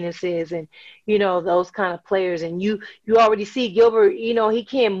Arenases and, those kind of players. And you already see Gilbert, he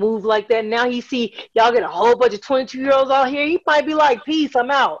can't move like that. Now you see y'all get a whole bunch of 22-year-olds out here. He might be like, peace,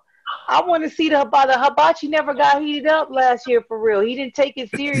 I'm out. I want to see the Hibachi never got heated up last year for real. He didn't take it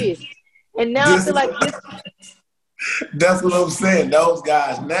serious. And now I feel like this. That's what I'm saying. Those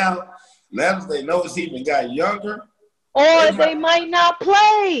guys now that they know it's even got younger. Or they might not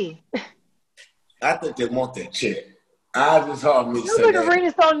play. I think they want that check. I just heard me say Gilbert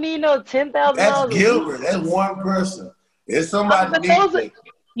Arenas don't need no $10,000. That's Gilbert. That's one person. It's somebody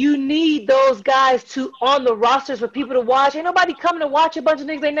you need those guys on the rosters for people to watch. Ain't nobody coming to watch a bunch of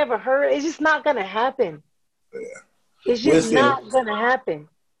niggas they never heard. It's just not going to happen. Yeah. It's just not going to happen.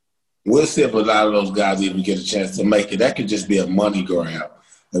 We'll see if a lot of those guys even get a chance to make it. That could just be a money grab.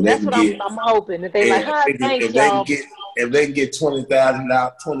 That's what I'm hoping. That they thanks y'all. If they can get 20,000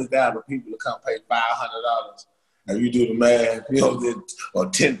 people to come pay $500, and you do the math, or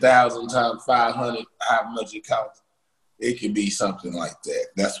 10,000 times 500, how much it costs, it could be something like that.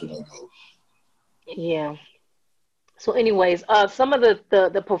 That's what I'm hoping. Yeah. So, anyways, some of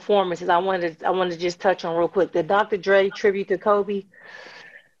the performances I wanted to just touch on real quick. The Dr. Dre tribute to Kobe,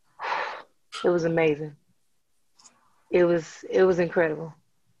 it was amazing. It was incredible.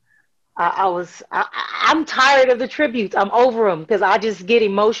 I'm tired of the tributes. I'm over them because I just get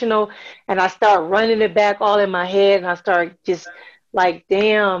emotional and I start running it back all in my head and I start just like,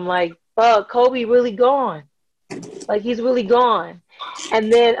 damn, like, fuck, Kobe really gone. Like he's really gone.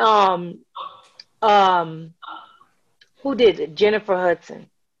 And then um who did it? Jennifer Hudson.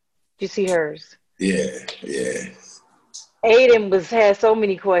 Did you see hers? Yeah, yeah. Aiden had so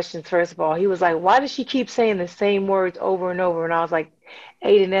many questions. First of all, he was like, "Why does she keep saying the same words over and over?" And I was like,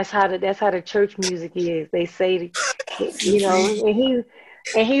 "Aiden, that's how the church music is. They say, you know."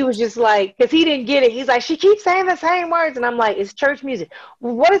 And he was just like, because he didn't get it. He's like, "She keeps saying the same words," and I'm like, "It's church music.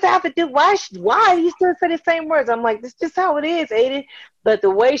 Well, what does that have to do? Why do you still say the same words?" I'm like, "This is just how it is, Aiden." But the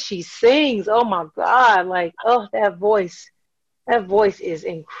way she sings, oh my God, like, oh, that voice is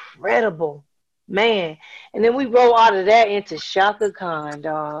incredible. Man, and then we roll out of that into Shaka Khan,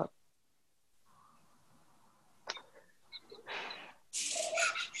 dog.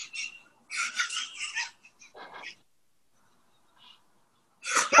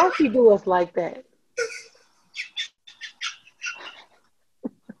 Why she do us like that?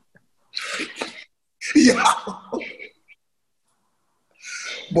 Yeah.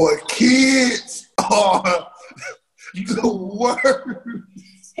 Boy, kids are the worst.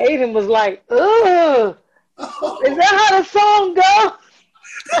 Aiden was like, ugh. Is that how the song goes?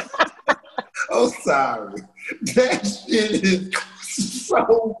 I'm sorry. That shit is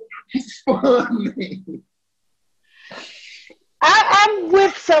so funny. I'm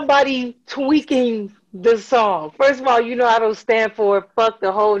with somebody tweaking the song. First of all, you know I don't stand for fuck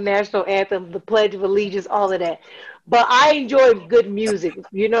the whole national anthem, the Pledge of Allegiance, all of that. But I enjoy good music.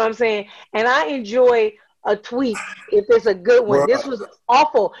 You know what I'm saying? And I enjoy a tweak if it's a good one. Bruh. This was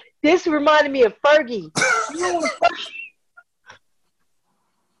awful. This reminded me of Fergie.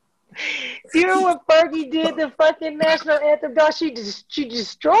 You know when Fergie did the fucking national anthem, dog? She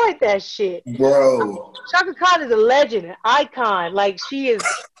destroyed that shit. Bro. Shaka Khan is a legend, an icon. Like she is.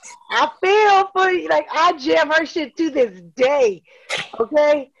 I feel for you. Like I jam her shit to this day.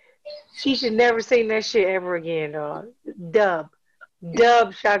 Okay, she should never sing that shit ever again, dog.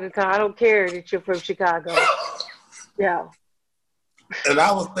 Dub Shaka Khan. I don't care that you're from Chicago. Yeah. And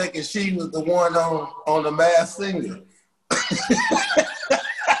I was thinking she was the one on the Masked Singer.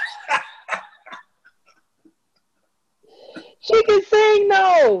 She can sing,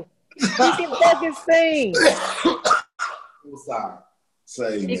 though. She can fucking sing. I'm sorry.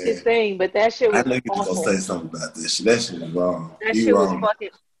 Say, She man. can sing, but that shit was I know you was awful. gonna say something about this shit. That shit was wrong. That shit was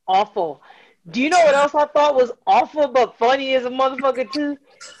fucking awful. Do you know what else I thought was awful but funny as a motherfucker too?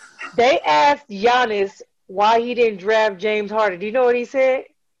 They asked Giannis why he didn't draft James Harden. Do you know what he said?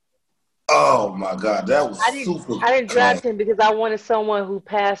 Oh my God, that was super. I didn't draft him because I wanted someone who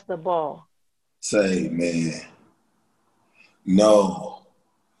passed the ball. Say, man, no.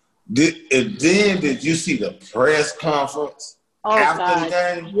 Did you see the press conference after the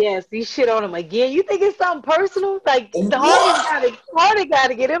game? Yes, he shit on him again. You think it's something personal? Like the Harden got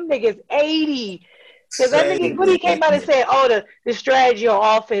to get them niggas 80. Because that nigga, when he came out and said, "Oh, the strategy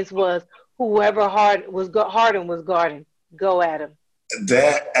on offense was whoever Harden was guarding, go at him."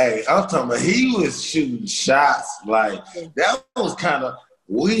 Hey, I'm talking about he was shooting shots like that was kind of.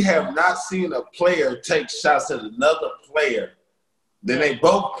 We have not seen a player take shots at another player. Then they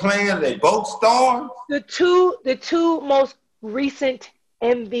both playing, they both stars. The two most recent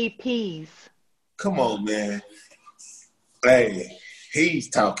MVPs. Come on, man. Hey, he's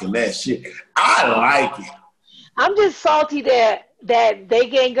talking that shit. I like it. I'm just salty that they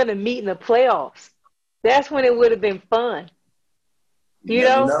ain't gonna meet in the playoffs. That's when it would have been fun. You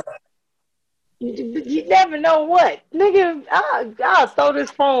know? You never know what. Nigga, I'll throw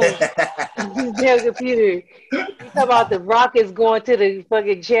this phone. This damn computer. You talk about the Rockets going to the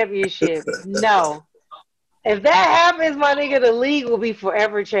fucking championship. No. If that happens, my nigga, the league will be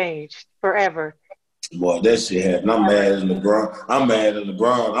forever changed. Forever. Boy, that shit happened. I'm mad at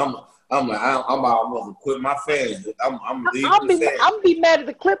LeBron. I'm like, I'm almost to quit my fans. I'm leaving the fans. I'm be mad at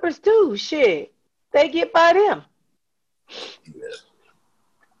the Clippers too. Shit. They get by them. Yeah.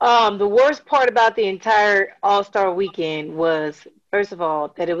 The worst part about the entire All-Star weekend was, first of all,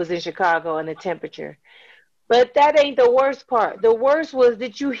 that it was in Chicago and the temperature. But that ain't the worst part. The worst was,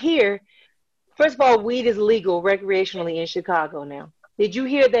 did you hear, first of all, weed is legal recreationally in Chicago now. Did you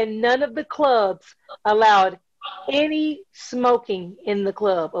hear that none of the clubs allowed any smoking in the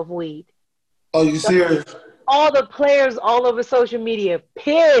club of weed? Oh, you serious? All the players all over social media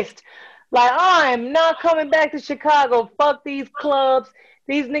pissed. Like, I'm not coming back to Chicago. Fuck these clubs.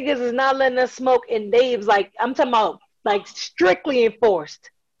 These niggas is not letting us smoke. And Dave's like, I'm talking about like strictly enforced.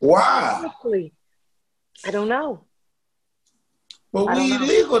 Why? Strictly. I don't know. But we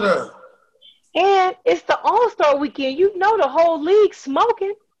illegal there. And it's the All-Star weekend. You know the whole league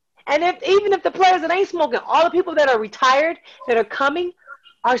smoking. And even if the players that ain't smoking, all the people that are retired that are coming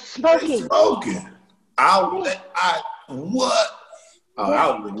are smoking. Smoking. What? Oh,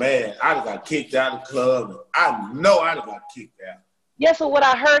 I would be mad. I'd have got kicked out of the club. I know I'd have got kicked out. Yeah, so what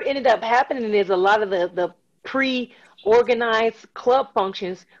I heard ended up happening is a lot of the pre-organized club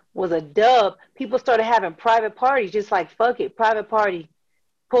functions was a dub. People started having private parties, just like, fuck it, private party.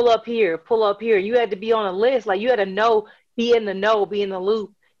 Pull up here, pull up here. You had to be on a list. Like, you had to be in the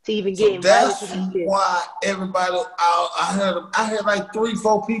loop to even get invited to this shit. Why everybody, I had like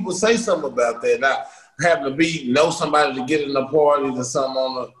 3-4 people say something about that. And I happened to know somebody to get in the parties or something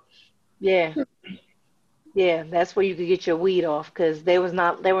on the. Yeah. Yeah, that's where you could get your weed off because they were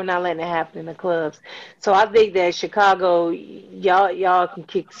not letting it happen in the clubs. So I think that Chicago, y'all can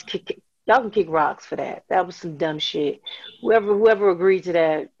kick rocks for that. That was some dumb shit. Whoever agreed to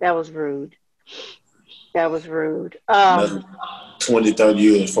that, that was rude. That was rude. 20, 30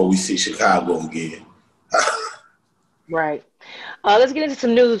 years before we see Chicago again. Right. Let's get into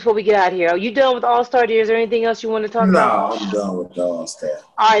some news before we get out of here. Are you done with All-Star Day? Is there anything else you want to talk about? No, I'm done with the All-Star.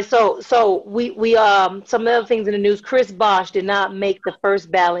 All right, so we some other things in the news. Chris Bosh did not make the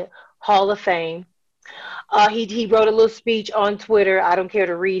first ballot Hall of Fame. He wrote a little speech on Twitter. I don't care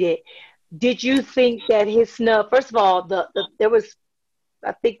to read it. Did you think that his snub? First of all,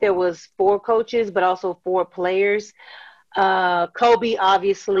 I think there was 4 coaches, but also 4 players. Kobe,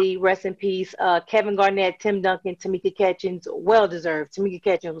 obviously, rest in peace. Kevin Garnett, Tim Duncan, Tamika Catchings, well deserved. Tamika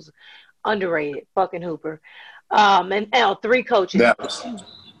Catchings was underrated, fucking hooper. And 3 coaches.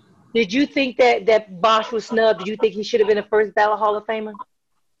 Did you think that Bosh was snubbed? Did you think he should have been a first ballot Hall of Famer?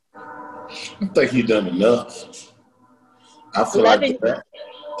 I think he done enough. I feel like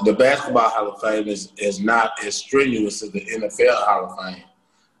the basketball Hall of Fame is not as strenuous as the NFL Hall of Fame.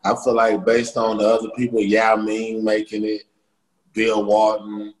 I feel like based on the other people, Yao Ming making it, Bill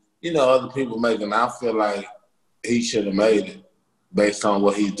Walton, other people making it, I feel like he should have made it based on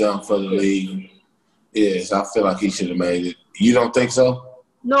what he's done for the league. Yes, I feel like he should have made it. You don't think so?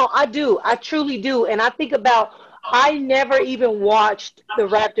 No, I do. I truly do. And I think I never even watched the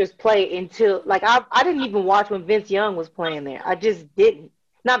Raptors play until, I didn't even watch when Vince Young was playing there. I just didn't.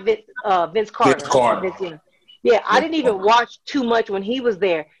 Not Vince Carter. Vince Young. Yeah, I didn't even watch too much when he was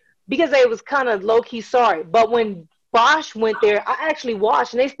there because it was kind of low-key sorry. But when Bosh went there, I actually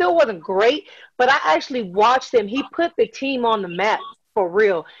watched, and they still wasn't great, but I actually watched him. He put the team on the map for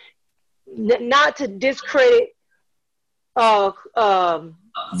real. Not to discredit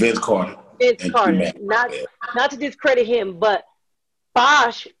Vince Carter. Not to discredit him, but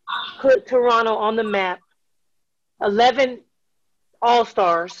Bosh put Toronto on the map. 11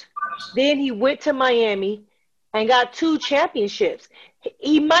 All-Stars. Then he went to Miami and got 2 championships.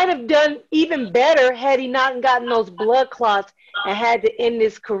 He might have done even better had he not gotten those blood clots and had to end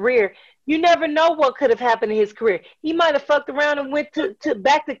his career. You never know what could have happened in his career. He might have fucked around and went to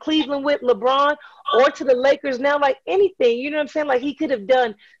back to Cleveland with LeBron or to the Lakers now, like anything. You know what I'm saying? Like he could have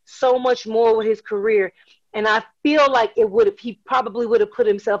done so much more with his career. And I feel like he probably would have put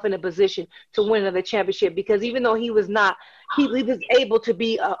himself in a position to win another championship because even though he was not, he was able to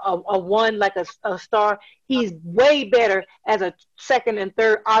be a one, like a star. He's way better as a second and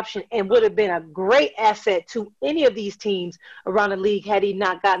third option and would have been a great asset to any of these teams around the league had he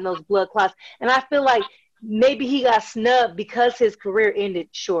not gotten those blood clots. And I feel like maybe he got snubbed because his career ended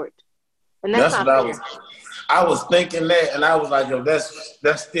short. And that's not fair. I was thinking that, and I was like, yo, that's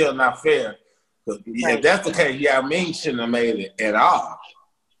still not fair. If that's the case, Yao Ming shouldn't have made it at all.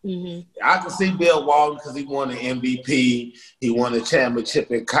 Mm-hmm. I can see Bill Walton because he won the MVP. He won a championship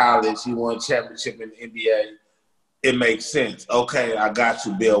in college. He won a championship in the NBA. It makes sense. Okay, I got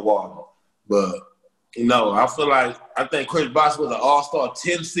you, Bill Walton. But, I think Chris Bosh was an All-Star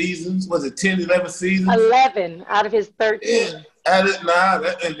 10 seasons. Was it 10, 11 seasons? 11 out of his 13. Yeah. And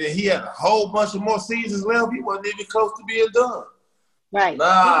then he had a whole bunch of more seasons left. He wasn't even close to being done. Right.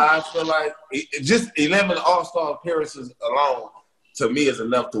 I feel like just 11 All-Star appearances alone, to me, is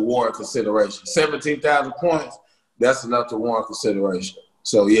enough to warrant consideration. 17,000 points, that's enough to warrant consideration.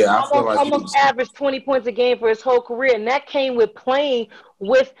 So, yeah, I feel like almost averaged 20 points a game for his whole career, and that came with playing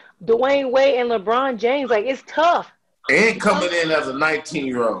with Dwyane Wade and LeBron James. Like, it's tough. And coming in as a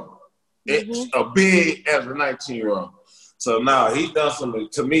 19-year-old. It's a big as a 19-year-old. So, he's done something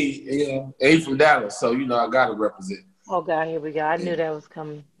to me. He's from Dallas, so, I got to represent. Oh God, here we go. I knew that was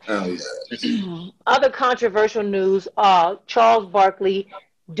coming. Oh yeah. Other controversial news: Charles Barkley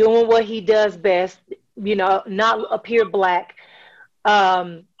doing what he does best. Not appear black.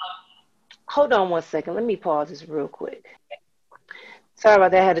 Hold on one second. Let me pause this real quick. Sorry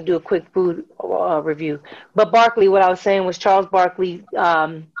about that. I had to do a quick food review. But Barkley, what I was saying was Charles Barkley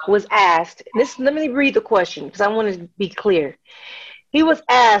was asked. Let me read the question because I want to be clear. He was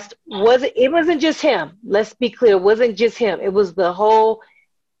asked, it wasn't just him. Let's be clear. It wasn't just him. It was the whole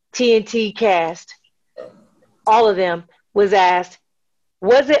TNT cast. All of them was asked,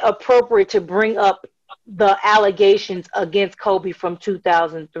 was it appropriate to bring up the allegations against Kobe from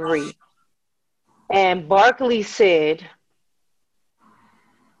 2003? And Barkley said,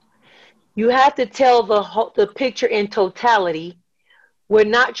 you have to tell the picture in totality. We're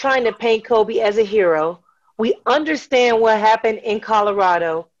not trying to paint Kobe as a hero. We understand what happened in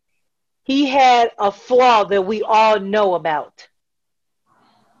Colorado. He had a flaw that we all know about.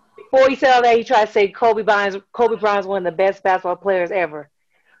 Before he said all that, he tried to say Kobe Bryant's one of the best basketball players ever.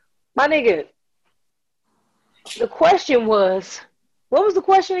 My nigga, the question was, what was the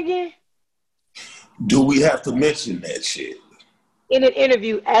question again? Do we have to mention that shit? In an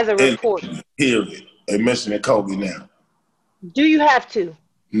interview as a reporter. Period. They mentioning Kobe now. Do you have to?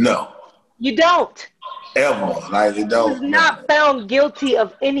 No. You don't. Ever. Like, it don't. He was not found guilty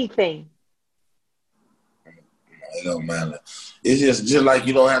of anything. It don't matter. It's just like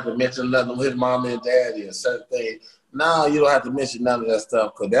you don't have to mention nothing with his mom and daddy or certain things. No, you don't have to mention none of that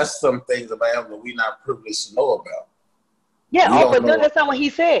stuff because that's some things about him that we're not privileged to know about. Yeah, but no, that's not what he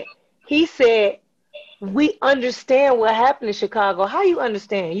said. He said, we understand what happened in Chicago. How you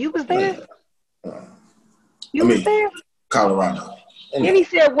understand? You was there? You was there? Colorado. And he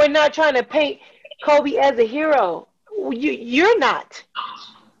said, we're not trying to paint Kobe as a hero. You're not.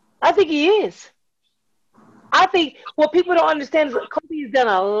 I think he is. I think what people don't understand is that Kobe has done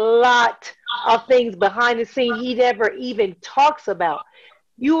a lot of things behind the scene he never even talks about.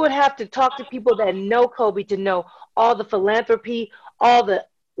 You would have to talk to people that know Kobe to know all the philanthropy, all the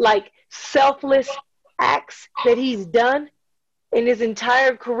selfless acts that he's done in his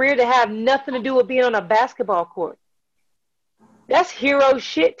entire career to have nothing to do with being on a basketball court. That's hero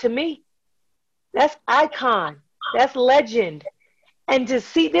shit to me. That's icon. That's legend. And to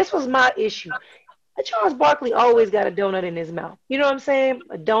see, this was my issue. Charles Barkley always got a donut in his mouth. You know what I'm saying?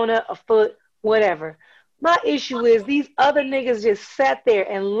 A donut, a foot, whatever. My issue is these other niggas just sat there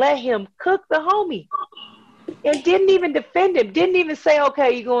and let him cook the homie. And didn't even defend him. Didn't even say,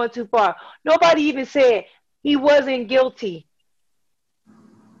 okay, you're going too far. Nobody even said he wasn't guilty.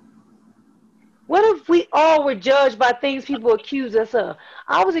 What if we all were judged by things people accuse us of?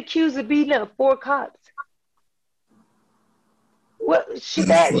 I was accused of beating up 4 cops. What should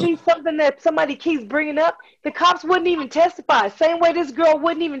that be something that somebody keeps bringing up? The cops wouldn't even testify. Same way this girl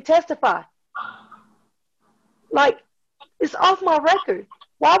wouldn't even testify. Like, it's off my record.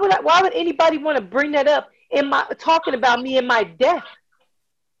 Why would anybody want to bring that up talking about me in my death?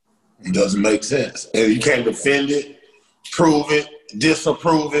 It doesn't make sense. And you can't defend it, prove it,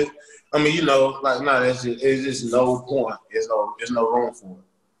 disapprove it. I mean, it's just no point. There's no room for it.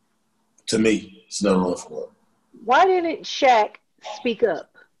 To me, it's no room for it. Why didn't Shaq speak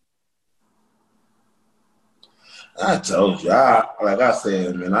up? I told you. Like I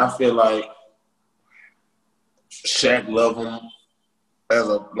said, man, I feel like Shaq loved him as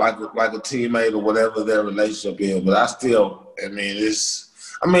a teammate or whatever their relationship is. But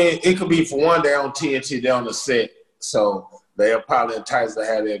it could be for one day on TNT, they're on the set, so they are probably entitled to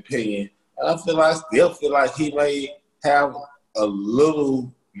have their opinion. And I still feel like he may have a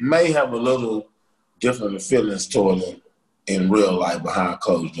little different feelings toward him in real life behind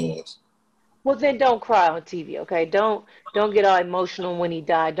closed doors. Well, then don't cry on TV, okay? Don't get all emotional when he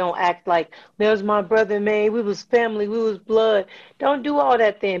died. Don't act like, there's my brother, man. We was family. We was blood. Don't do all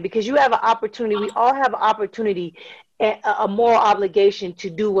that then, because you have an opportunity. We all have an opportunity, a moral obligation to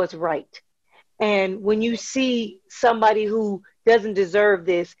do what's right. And when you see somebody who doesn't deserve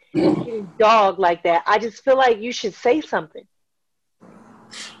this getting dogged like that, I just feel like you should say something.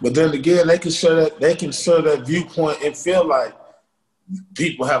 But then again, they can show that viewpoint and feel like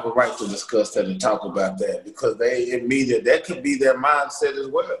people have a right to discuss that and talk about that because that could be their mindset as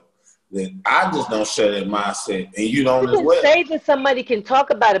well. That I just don't share that mindset, and you don't as well. You can say that somebody can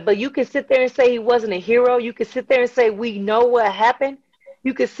talk about it, but you can sit there and say he wasn't a hero. You can sit there and say we know what happened.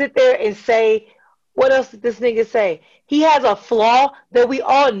 You can sit there and say, what else did this nigga say? He has a flaw that we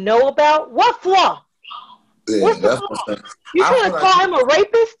all know about. What flaw? Yeah, what's the flaw? You trying to call him a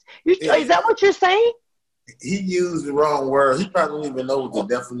rapist? Is that what you're saying? he used the wrong word. He probably don't even know what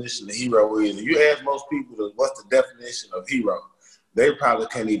the definition of hero is. If you ask most people what's the definition of hero, they probably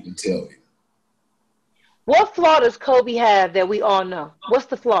can't even tell you. What flaw does Kobe have that we all know? What's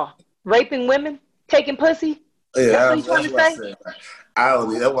the flaw? Raping women? Taking pussy? Yeah, that's what you trying to say?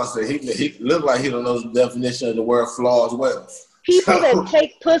 That's what I said. He looked like he don't know the definition of the word flaw as well. People that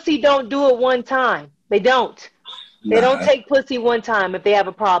take pussy don't do it one time. They don't. They don't take pussy one time if they have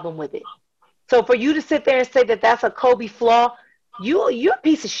a problem with it. So for you to sit there and say that that's a Kobe flaw, you're a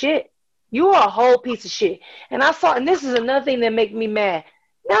piece of shit. You are a whole piece of shit. And this is another thing that make me mad.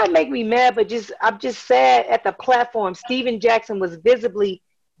 Not make me mad, but I'm just sad at the platform. Steven Jackson was visibly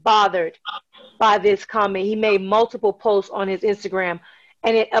bothered by this comment. He made multiple posts on his Instagram,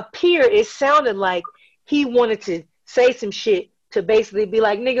 and it sounded like he wanted to say some shit to basically be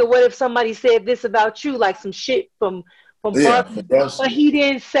like, nigga, what if somebody said this about you, like some shit from Barkley, but he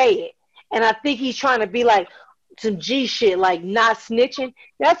didn't say it. And I think he's trying to be like some G shit, like not snitching.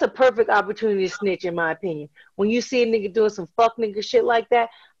 That's a perfect opportunity to snitch, in my opinion. When you see a nigga doing some fuck nigga shit like that,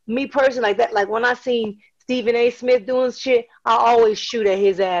 me personally, like that, like when I seen Stephen A. Smith doing shit, I always shoot at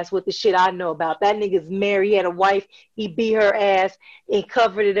his ass with the shit I know about. That nigga's married, he had a wife, he beat her ass and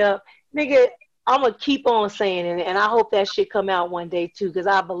covered it up. Nigga, I'm going to keep on saying it, and I hope that shit come out one day too, because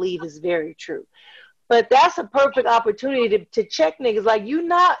I believe it's very true. But that's a perfect opportunity to check niggas. Like, you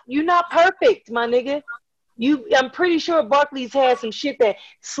not perfect, my nigga. I'm pretty sure Barkley's had some shit that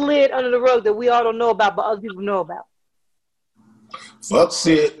slid under the rug that we all don't know about, but other people know about. Fuck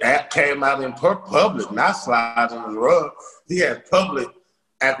shit that came out in public, not slide under the rug. He had public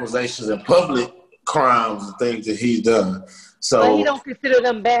accusations and public crimes and things that he's done. So, but he don't consider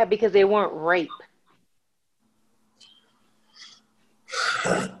them bad because they weren't rape.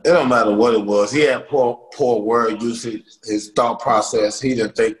 It don't matter what it was. He had poor word usage, his thought process. He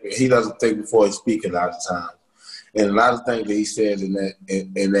doesn't think before he speaks a lot of times. And a lot of things that he said in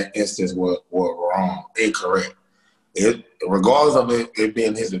that instance were wrong, incorrect. Regardless of it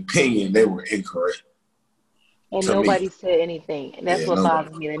being his opinion, they were incorrect. And nobody said anything. And that's what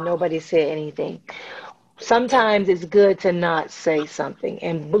bothers me, that nobody said anything. Sometimes it's good to not say something.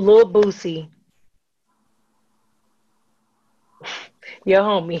 And Lil Boosie, your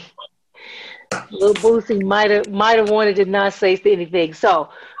homie, Lil Boosie might have wanted to not say anything. So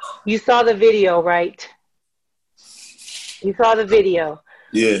you saw the video, right? You saw the video.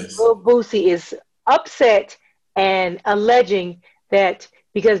 Yes. Lil Boosie is upset and alleging that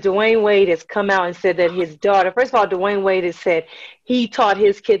because Dwyane Wade has come out and said that his daughter, first of all, Dwyane Wade has said he taught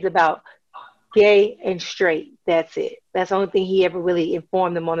his kids about gay and straight. That's it. That's the only thing he ever really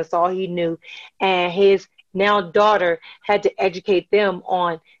informed them on. That's all he knew. And his now daughter had to educate them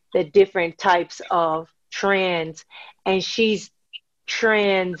on the different types of trans. And she's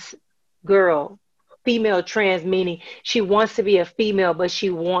trans girl, female trans, meaning she wants to be a female, but she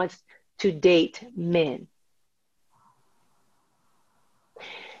wants to date men.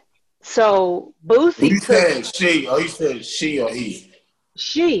 So Boosie. You said she, or you said she or he?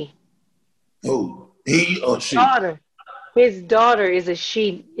 She. Who? He or she? His daughter is a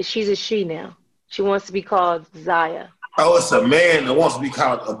she. She's a she now. She wants to be called Zaya. Oh, it's a man that wants to be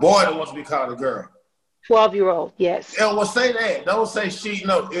called a boy that wants to be called a girl. 12-year-old, yes. And well, say that. Don't say she.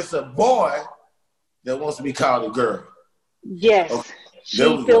 No, it's a boy that wants to be called a girl. Yes. Okay. She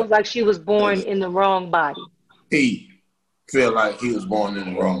feels like she was born in the wrong body. He feel like he was born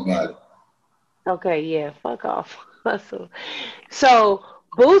in the wrong body. Okay, yeah, fuck off. Hustle. So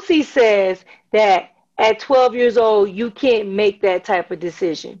Boosie says that at 12 years old, you can't make that type of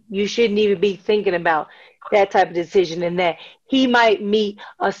decision. You shouldn't even be thinking about that type of decision, and that he might meet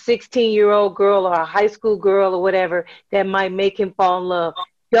a 16-year-old girl or a high school girl or whatever that might make him fall in love.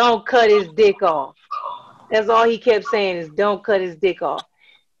 Don't cut his dick off. That's all he kept saying is don't cut his dick off.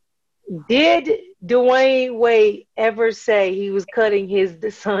 Did Dwyane Wade ever say he was cutting his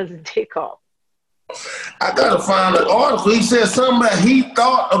son's dick off? I gotta find an article. He said something about he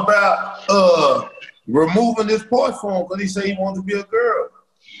thought about removing this part for him because he said he wanted to be a girl.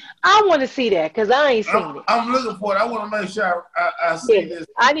 I want to see that because I ain't seen it. I'm looking for it. I want to make sure I see this.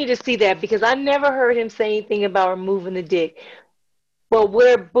 I need to see that because I never heard him say anything about removing the dick. But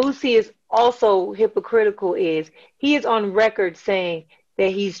where Boosie is also hypocritical is he is on record saying that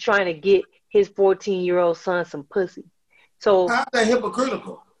he's trying to get his 14-year-old son some pussy. So how's that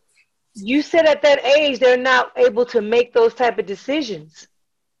hypocritical? You said at that age they're not able to make those type of decisions.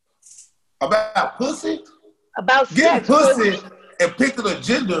 About pussy? About getting sex. Pussy and picking a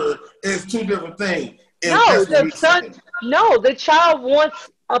gender is two different things. No, the child wants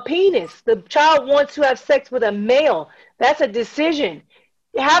a penis. The child wants to have sex with a male. That's a decision.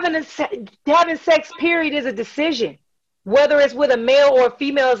 having sex, period, is a decision. Whether it's with a male or a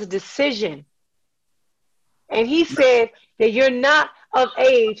female is a decision. And he said that you're not of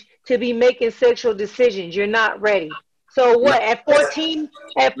age to be making sexual decisions. You're not ready. So what? At 14?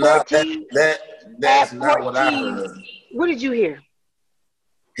 At 14? That's not what I heard. What did you hear?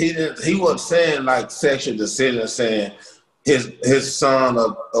 He wasn't saying like sexual decisions, saying his son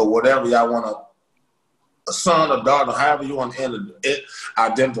or whatever y'all want to, a son or daughter, however you want to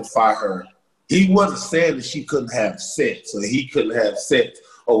identify her. He wasn't saying that she couldn't have sex or he couldn't have sex,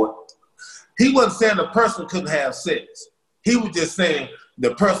 or he wasn't saying the person couldn't have sex. He was just saying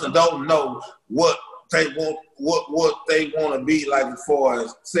the person don't know what they want, what they want to be like, as far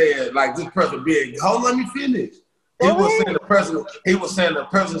as saying like this person being. Hold on, let me finish. He was saying the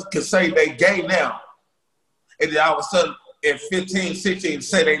person can say they gay now, and then all of a sudden at 15, 16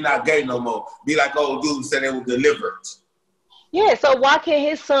 say they not gay no more. Be like old dudes said they were delivered. Yeah, so why can't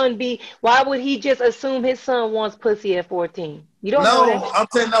his son be? Why would he just assume his son wants pussy at 14? You don't know that? No, I'm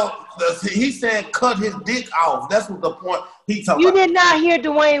saying no. He's saying cut his dick off. That's what the point he talking about. You did not hear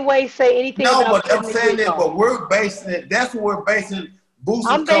Dwyane Wade say anything about No, but I'm saying that, but we're basing it. That's what we're basing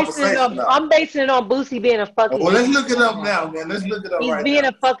Boosie's conversation on. I'm basing it on Boosie being a fucking idiot. Well, let's look it up now, man. Let's look it up He's being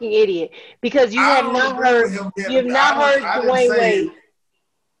a fucking idiot. Because you have not heard Dwyane Wade.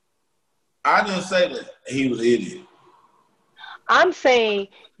 I didn't say that he was an idiot. I'm saying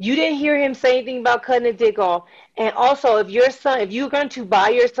you didn't hear him say anything about cutting a dick off. And also, if you're going to buy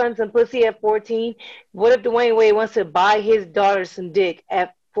your son some pussy at 14, what if Dwyane Wade wants to buy his daughter some dick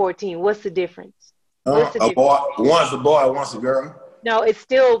at 14? What's the difference? A boy wants a boy, wants a girl. No, it's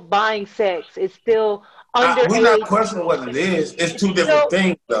still buying sex. It's still underage. We're not questioning what it is. It's two different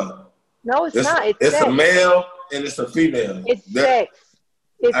things, though. No, it's not. It's sex. A male and it's a female. It's sex.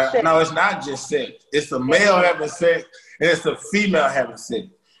 Sex. No, it's not just sex. It's a male having sex and it's a female having sex.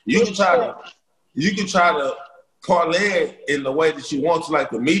 You can try to parlay it in the way that you want to,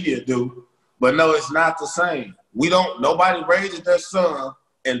 like the media do, but no, it's not the same. Nobody raises their son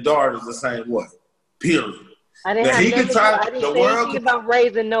and daughters the same way. Period. I didn't say anything about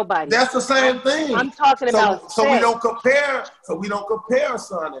raising nobody. That's the same thing. I'm talking about so we don't compare. So we don't compare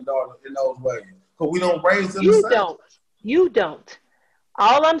son and daughter in those ways. Because we don't raise them the same. You don't.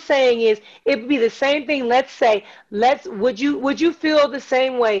 All I'm saying is it would be the same thing. Let's say, would you feel the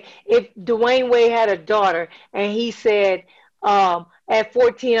same way if Dwyane Wade had a daughter and he said, at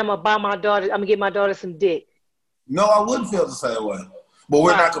 14, I'm gonna get my daughter some dick? No, I wouldn't feel the same way. But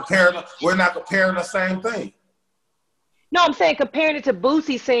we're not comparing. We're not comparing the same thing. No, I'm saying comparing it to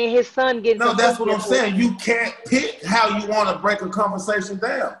Boosie saying his son getting. No, that's what I'm saying. You can't pick how you want to break a conversation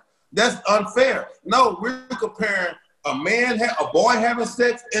down. That's unfair. No, we're comparing a boy having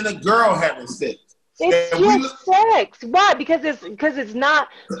sex and a girl having sex. It's just sex. Why? Because it's not.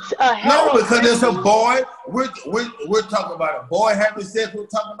 No, because it's a boy. We're talking about a boy having sex. We're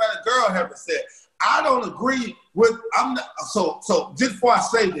talking about a girl having sex. I don't agree with. So just before I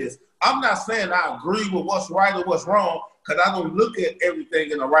say this, I'm not saying I agree with what's right or what's wrong, because I don't look at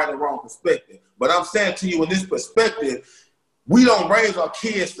everything in a right or wrong perspective. But I'm saying to you, in this perspective, we don't raise our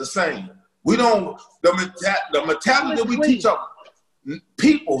kids the same. We don't, the mentality that we teach our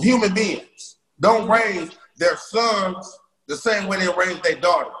people, human beings, don't raise their sons the same way they raise their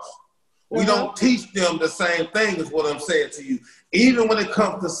daughters. We don't teach them the same thing, is what I'm saying to you, even when it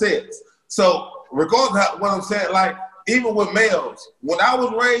comes to sex. So regardless of what I'm saying, like even with males, when I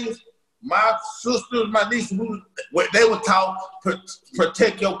was raised, my sisters, my nieces, they were taught,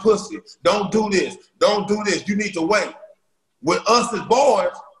 protect your pussy. Don't do this. Don't do this. You need to wait. With us as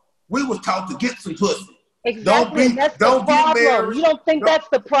boys, we was taught to get some pussy. Exactly. That's the problem. You don't think that's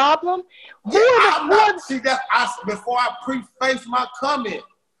the problem? Before I preface my comment,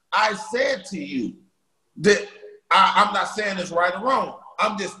 I said to you that I'm not saying it's right or wrong.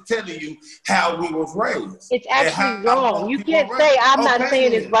 I'm just telling you how we was raised. It's actually wrong. You can't say I'm not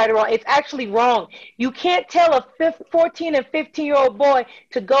saying it's right or wrong. It's actually wrong. You can't tell a 14 and 15-year-old boy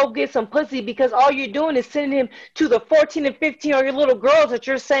to go get some pussy, because all you're doing is sending him to the 14 and 15-year-old little girls that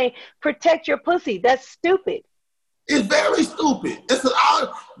you're saying, protect your pussy. That's stupid. It's very stupid.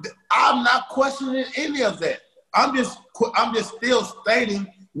 I'm not questioning any of that. I'm just still stating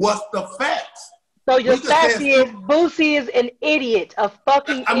what's the facts. So your fact is Boosie is an idiot, a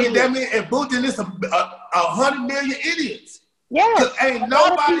fucking idiot. That means if Boosie is 100 million idiots. Yes, ain't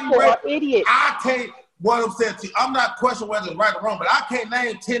nobody idiots. I can't. What I'm saying to you, I'm not questioning whether it's right or wrong, but I can't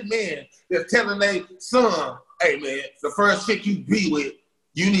name 10 men that's telling their son, "Hey man, the first chick you be with,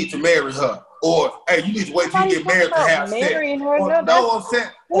 you need to marry her," or "Hey, you need to wait till you get married to have sex." Marrying her? No, I'm saying.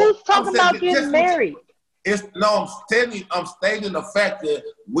 Who's talking about getting married? I'm stating the fact that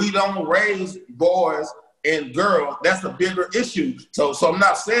we don't raise boys and girls. That's a bigger issue. So I'm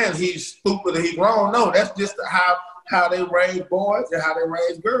not saying he's stupid or he's wrong. No, that's just how they raise boys and how they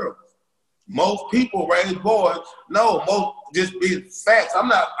raise girls. Most people raise boys. No, most just be facts.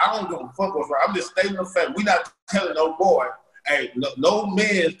 I don't give a fuck what's right. I'm just stating the fact. We're not telling no boy, hey, no man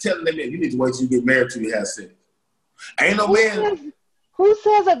is telling them, you need to wait till you get married till you have sex. Ain't no man. Who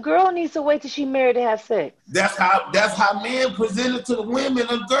says a girl needs to wait till she's married to have sex? That's how men present it to the women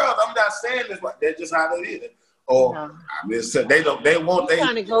and girls. I'm not saying this, but that's just how they did it. Or no. I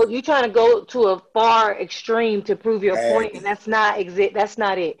mean, You're trying to go to a far extreme to prove your point, and that's not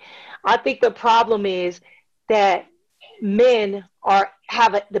it. I think the problem is that the men that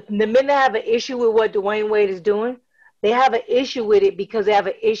have an issue with what Dwyane Wade is doing. They have an issue with it because they have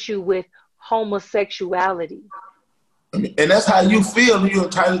an issue with homosexuality. And that's how you feel, and you're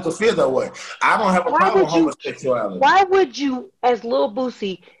entitled to feel that way. I don't have a problem with homosexuality. Why would you, as Lil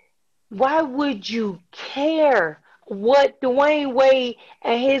Boosie, why would you care what Dwyane Wade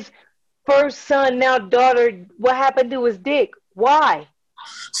and his first son, now daughter, what happened to his dick? Why?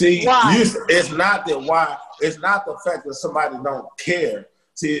 See, it's not the fact that somebody don't care.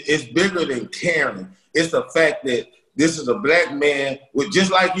 See, it's bigger than caring. It's the fact that this is a black man with, just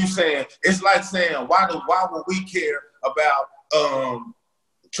like you saying, it's like saying, why would we care about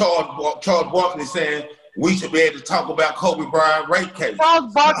Charles Barkley saying we should be able to talk about Kobe Bryant rape case?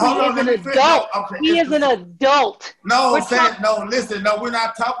 Charles Barkley is an adult. He is an adult. No, we're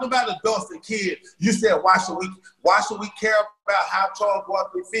not talking about adults and kids. You said why should we care about how Charles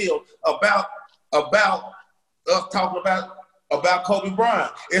Barkley feels about us talking about Kobe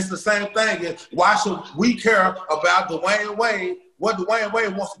Bryant? It's the same thing. Why should we care about Dwyane Wade? What Dwyane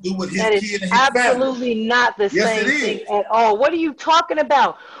Wade wants to do with his kid and his family? Absolutely not the same thing at all. What are you talking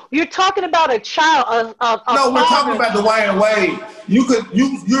about? You're talking about a child. No, we're talking about Dwyane Wade. You're trying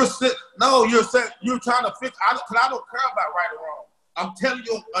to fix. I don't care about right or wrong. I'm telling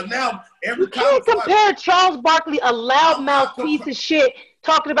you now. You can't compare Charles Barkley, a loudmouth piece of shit,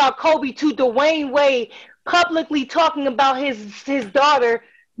 talking about Kobe, to Dwyane Wade publicly talking about his daughter,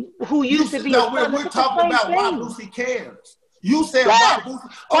 who used to be. No, we're talking about why Boosie cares. You said why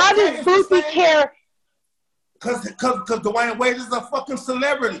Boosie. Why does Boosie care? Because Dwyane Wade is a fucking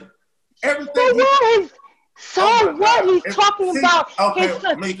celebrity. Everything. So what? He's talking about his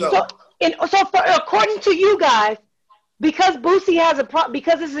son. Miko. According to you guys, because Boosie has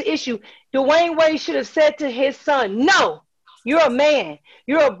because this is an issue, Dwyane Wade should have said to his son, "No, you're a man.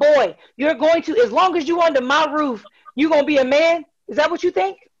 You're a boy. You're going to, as long as you're under my roof, you're gonna be a man." Is that what you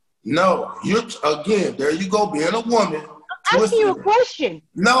think? No, there you go, being a woman. I'm asking you a question.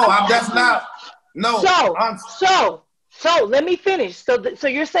 No, that's not. No. So let me finish. So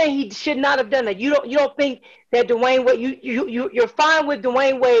you're saying he should not have done that. You don't think that Dwyane Wade, you're fine with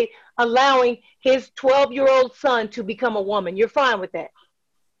Dwyane Wade allowing his 12-year-old son to become a woman. You're fine with that.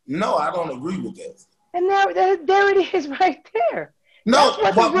 No, I don't agree with that. And there it is right there. No,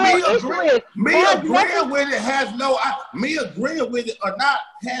 but me agreeing with it or not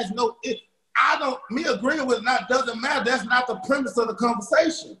has no. Me agreeing with it not doesn't matter. That's not the premise of the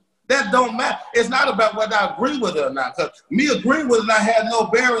conversation. That don't matter. It's not about whether I agree with it or not. Because me agreeing with it not has no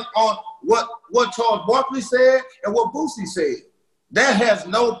bearing on what Charles Barkley said and what Boosie said. That has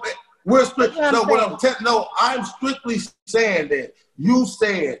no. I'm strictly saying that you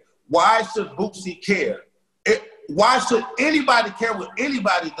said, why should Boosie care? Why should anybody care what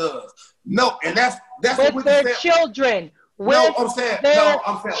anybody does? No, and that's with what their children. I'm saying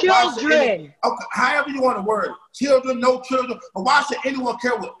children. Okay, however you want to word it. Children, no children. But why should anyone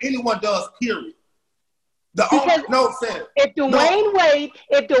care what anyone does, period? If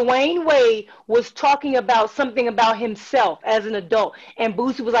Dwyane Wade was talking about something about himself as an adult, and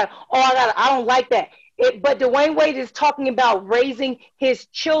Boosie was like, I don't like that. But Dwyane Wade is talking about raising his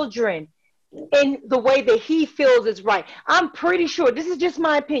children in the way that he feels is right. I'm pretty sure, this is just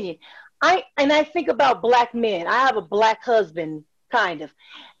my opinion, I think about black men. I have a black husband, kind of.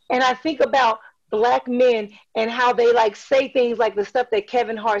 And I think about black men and how they say things like the stuff that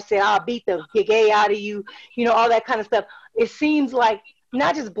Kevin Hart said, I'll beat the gay out of you, all that kind of stuff. It seems like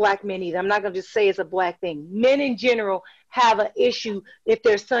not just black men either. I'm not going to just say it's a black thing. Men in general have an issue if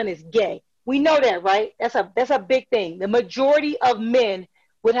their son is gay. We know that, right? That's a big thing. The majority of men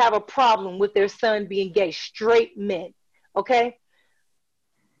would have a problem with their son being gay, straight men, okay?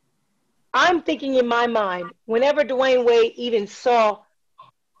 I'm thinking in my mind, whenever Dwyane Wade even saw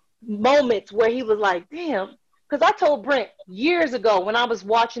moments where he was like, damn, because I told Brent years ago when I was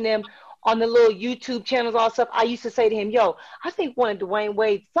watching them on the little YouTube channels, all stuff, I used to say to him, yo, I think one of Dwyane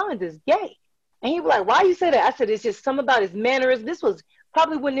Wade's sons is gay. And he was like, why you say that? I said, it's just something about his manners. This was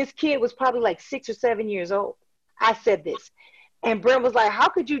probably when this kid was probably like 6 or 7 years old. I said this. And Brent was like, how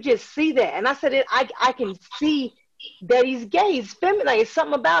could you just see that? And I said, I can see that he's gay. He's feminine. Like, it's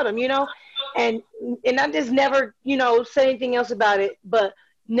something about him, you know? And I just never, you know, said anything else about it. But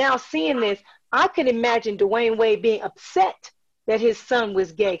now seeing this, I could imagine Dwyane Wade being upset that his son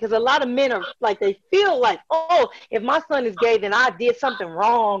was gay. Because a lot of men are like, they feel like, oh, if my son is gay, then I did something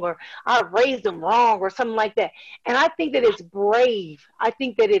wrong, or I raised him wrong, or something like that. And I think that it's brave. I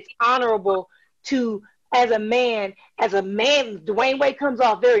think that it's honorable to, as a man, Dwyane Wade comes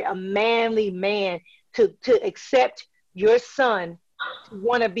off very a manly man to accept your son to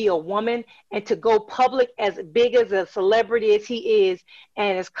want to be a woman and to go public as big as a celebrity as he is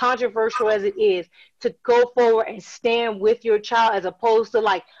and as controversial as it is, to go forward and stand with your child as opposed to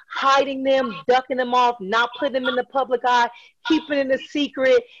like hiding them, ducking them off, not putting them in the public eye, keeping it a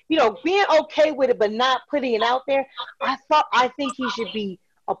secret, you know, being okay with it but not putting it out there. I think he should be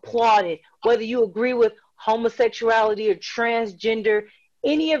applauded, whether you agree with homosexuality or transgender,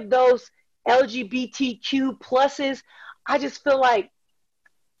 any of those LGBTQ pluses. I just feel like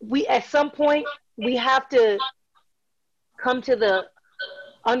we, at some point, we have to come to the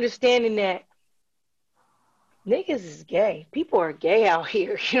understanding that niggas is gay. People are gay out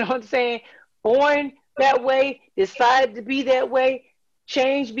here. You know what I'm saying? Born that way, decided to be that way,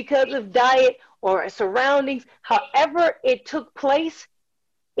 changed because of diet or surroundings. However it took place,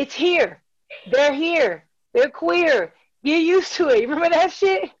 it's here. They're here. They're queer. Get used to it. You remember that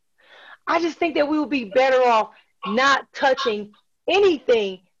shit? I just think that we would be better off not touching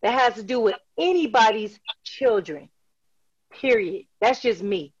anything that has to do with anybody's children. Period. That's just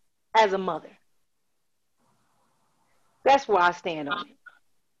me as a mother. That's where I stand on it.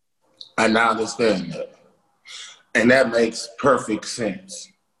 And I understand that. And that makes perfect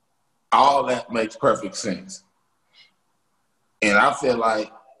sense. All that makes perfect sense. And I feel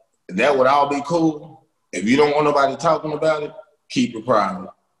like that would all be cool. If you don't want nobody talking about it, keep it private.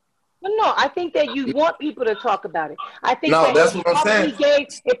 Well, no, I think that you want people to talk about it. I think that's what I'm saying.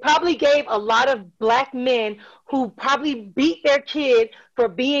 It probably gave a lot of black men who probably beat their kid for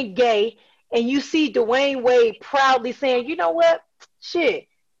being gay, and you see Dwyane Wade proudly saying, you know what, shit,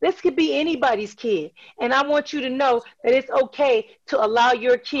 this could be anybody's kid. And I want you to know that it's okay to allow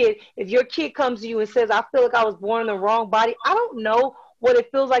your kid, if your kid comes to you and says, I feel like I was born in the wrong body, I don't know what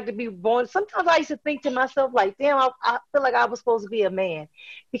it feels like to be born. Sometimes I used to think to myself, like, damn, I feel like I was supposed to be a man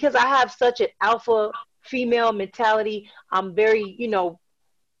because I have such an alpha female mentality. I'm very, you know,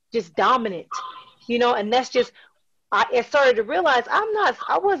 just dominant, you know, and that's just, I started to realize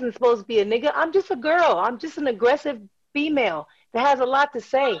I wasn't supposed to be a nigga. I'm just a girl. I'm just an aggressive female that has a lot to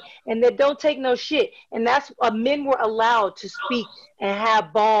say and that don't take no shit. And that's men were allowed to speak and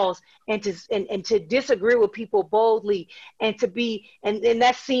have balls and to disagree with people boldly and to be and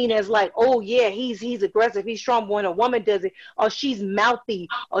that's seen as like, oh yeah, he's aggressive, he's strong. When a woman does it, or she's mouthy,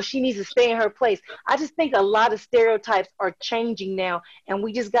 or she needs to stay in her place. I just think a lot of stereotypes are changing now, and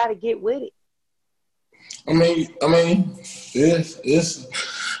we just got to get with it. I mean,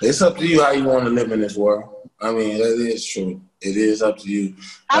 it's up to you how you want to live in this world. I mean, that is true. It is up to you.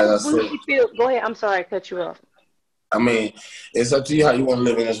 How does Boosie feel? Go ahead. I'm sorry, I cut you off. I mean, it's up to you how you want to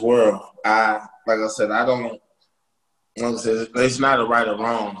live in this world. Like I said, it's not a right or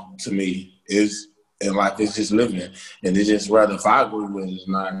wrong to me. It's just living, and it's just rather if I agree with it,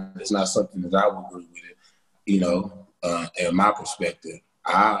 it's not something that I would agree with it. You know, in my perspective,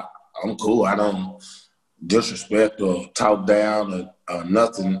 I'm cool. I don't disrespect or talk down or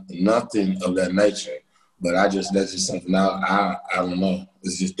nothing of that nature. But that's just something I don't know.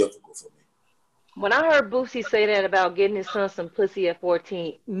 It's just difficult for me. When I heard Boosie say that about getting his son some pussy at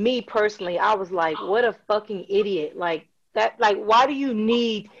 14, me personally, I was like, what a fucking idiot. Like, why do you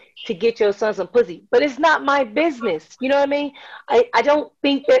need to get your son some pussy? But it's not my business. You know what I mean? I don't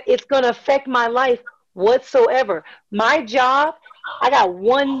think that it's going to affect my life whatsoever. My job, I got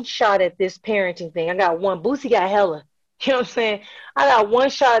one shot at this parenting thing. I got one. Boosie got hella. You know what I'm saying? I got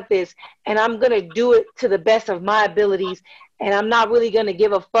one shot at this, and I'm going to do it to the best of my abilities, and I'm not really going to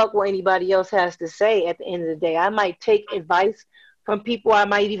give a fuck what anybody else has to say at the end of the day. I might take advice from people. I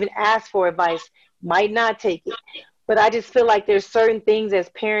might even ask for advice. Might not take it. But I just feel like there's certain things as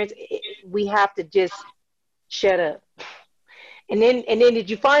parents we have to just shut up. And then did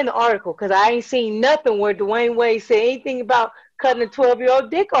you find the article? Because I ain't seen nothing where Dwyane Wade said anything about cutting a 12-year-old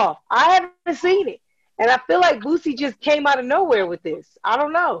dick off. I haven't seen it. And I feel like Boosie just came out of nowhere with this. I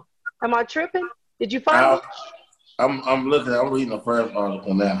don't know. Am I tripping? Did you find it? I'm looking. I'm reading the first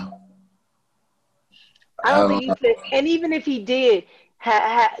article now. I don't think he said. And even if he did,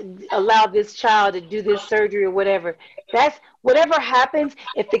 allow this child to do this surgery or whatever. That's whatever happens.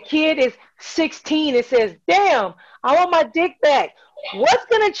 If the kid is 16 and says, "Damn, I want my dick back," what's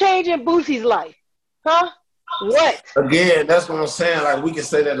gonna change in Boosie's life? Huh? What? Again, that's what I'm saying. Like, we can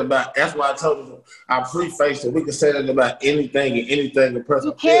say that about. That's why I told you I prefaced it. We can say that about anything and anything a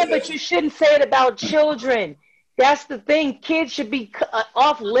person. You can, but you shouldn't say it about children. That's the thing. Kids should be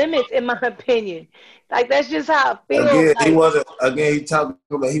off limits, in my opinion. Like, that's just how I feel. Again, like, he wasn't. Again,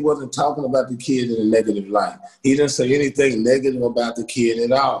 he wasn't talking about the kid in a negative light. He didn't say anything negative about the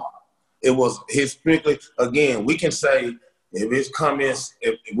kid at all. It was his strictly. Again, we can say if his comments.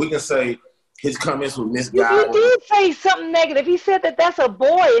 If we can say his comments were misguided. He did say something negative. He said that that's a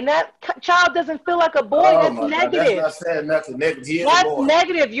boy, and that child doesn't feel like a boy. That's negative. God, that's not saying nothing negative. He is that's a boy.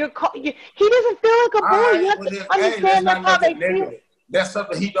 Negative. He doesn't feel like a boy. Right, you have to understand that's how they feel. That's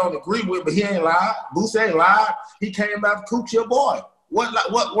something he don't agree with, but he ain't lied. Boosie ain't lied. He came out to coochie a boy.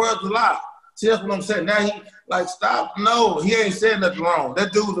 What words a lie? See, that's what I'm saying. Now he like stop. No, he ain't saying nothing wrong.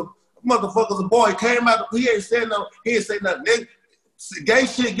 That dude's a motherfucker's a boy. He came out. He ain't saying no. He ain't say nothing negative. Gay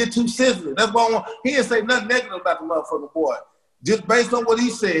shit get too sensitive. That's why he didn't say nothing negative about the motherfucking boy. Just based on what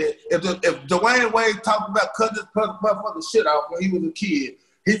he said, if Dwyane Wade talked about cutting this motherfucking shit off when he was a kid,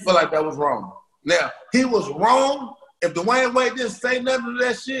 he felt like that was wrong. Now, he was wrong. If Dwyane Wade didn't say nothing to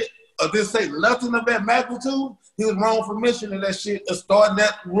that shit, or didn't say nothing of that magnitude, he was wrong for mentioning that shit or starting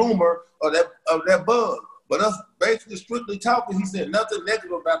that rumor or that buzz. But us basically strictly talking, he said nothing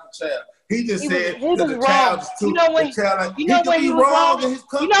negative about the child. He just said he that was the wrong. child is too. You know when he was wrong?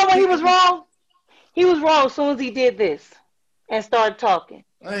 You know when he was wrong? He was wrong as soon as he did this and started talking.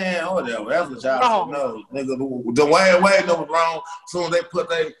 Man, whatever. That's what y'all said. No, nigga, Dwyane Wade was wrong as soon as they put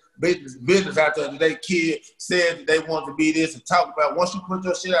their business out there. Their kid said that they wanted to be this and talk about. Once you put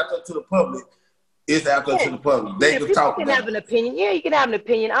your shit out there to the public, it's out there to the public. They can talk about it. You can have an opinion. Yeah, you can have an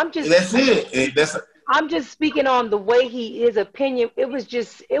opinion. That's it. I'm just speaking on the way his opinion, it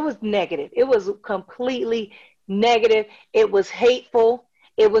was negative. It was completely negative. It was hateful.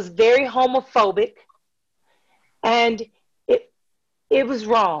 It was very homophobic. And it was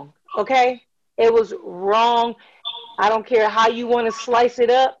wrong, okay? It was wrong. I don't care how you want to slice it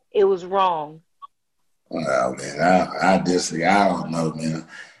up. It was wrong. Well, man, I disagree. I don't know, man.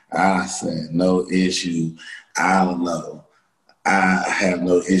 I said no issue. I don't know. I have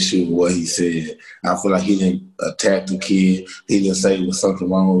no issue with what he said. I feel like he didn't attack the kid. He didn't say there was something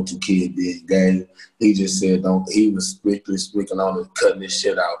wrong with the kid being gay. He just said he was strictly speaking on it, cutting this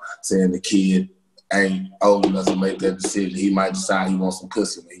shit out, saying the kid ain't old enough to make that decision. He might decide he wants some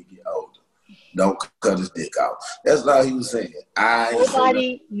pussy when he get older. Don't cut his dick out. That's all he was saying.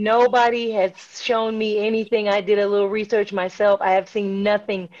 Nobody has shown me anything. I did a little research myself. I have seen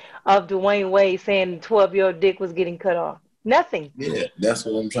nothing of Dwyane Wade saying the 12-year-old dick was getting cut off. Nothing. Yeah, that's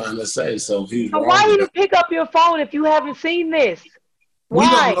what I'm trying to say. So why you pick up your phone if you haven't seen this?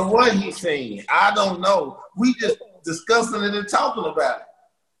 Why? We don't know what he's saying. I don't know. We just discussing it and talking about it.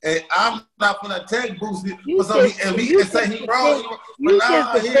 And I'm not going to take Boosie for something. And we can say he's wrong. You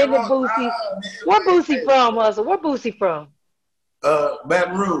just defended Boosie. Where Boosie from, Hustle? Where Boosie from?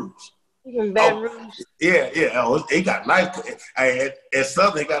 Baton Rouge. He's from Baton Rouge? Yeah. Oh, he got nice. At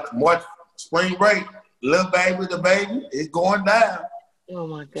Southern, he got more spring break. Little baby, the baby, it's going down. Oh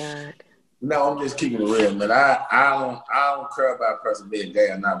my God. No, I'm just keeping it real, man. I don't care about a person being gay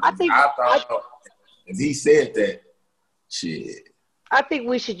or not. I thought if he said that, shit. I think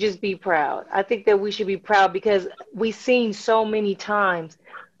we should just be proud. I think that we should be proud because we've seen so many times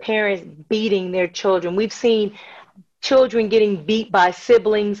parents beating their children. We've seen children getting beat by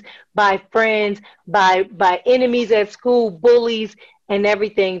siblings, by friends, by enemies at school, bullies, and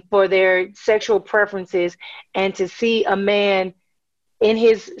everything for their sexual preferences. And to see a man in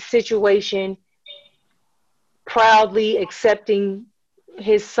his situation proudly accepting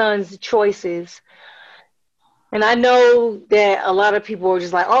his son's choices. And I know that a lot of people are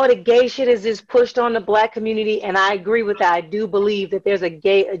just like, oh, the gay shit is just pushed on the Black community. And I agree with that. I do believe that there's a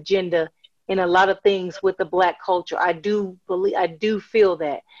gay agenda in a lot of things with the Black culture. I do feel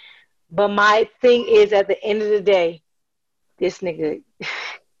that. But my thing is, at the end of the day, this nigga,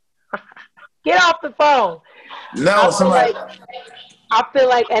 get off the phone. No, I feel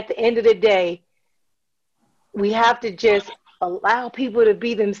like at the end of the day, we have to just allow people to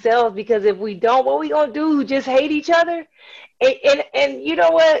be themselves, because if we don't, what we gonna do? Just hate each other? And you know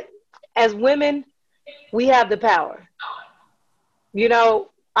what? As women, we have the power. You know,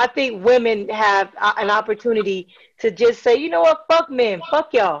 I think women have an opportunity to just say, you know what? Fuck men.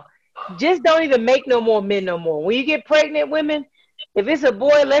 Fuck y'all. Just don't even make no more men no more. When you get pregnant, women, if it's a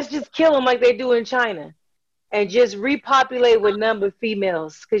boy, let's just kill him like they do in China. and just repopulate with number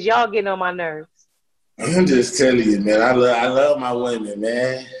females, because y'all getting on my nerves. I'm just telling you, man. I love my women,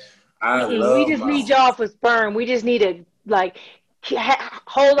 man. We just need y'all for sperm. We just need to like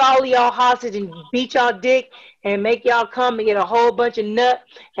hold all of y'all hostage and beat y'all dick and make y'all come and get a whole bunch of nut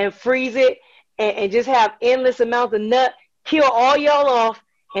and freeze it and just have endless amounts of nut. Kill all y'all off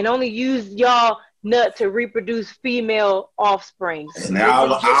and only use y'all nut to reproduce female offspring. And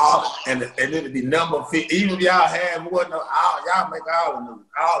and it'll be number 50. Even if y'all have more, y'all make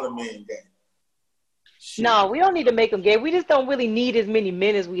all the men gay. Shit. No, we don't need to make them gay. We just don't really need as many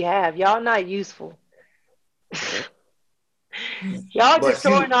men as we have. Y'all not useful. Y'all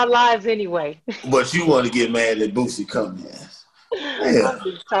destroying our lives anyway. But you want to get mad at Boosie coming in. Yeah. I'm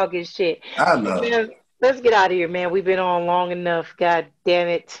just talking shit. I know. Man, let's get out of here, man. We've been on long enough. God damn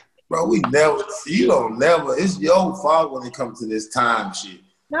it. Bro, it's your fault when it comes to this time shit.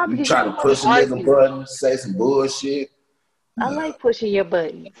 No, you try to push a nigga button, say some bullshit. I like pushing your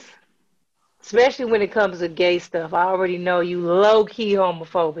buttons. Especially when it comes to gay stuff. I already know you low-key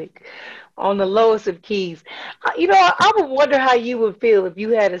homophobic. On the lowest of keys. I would wonder how you would feel if you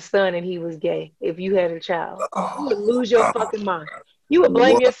had a son and he was gay. If you had a child. You would lose your fucking mind. You would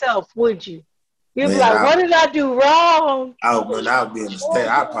blame yourself, wouldn't you? You'd be like, what did I do wrong? When I would be in the state,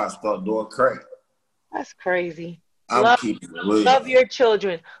 I'd probably start doing crack. That's crazy. Keeping it real. Love your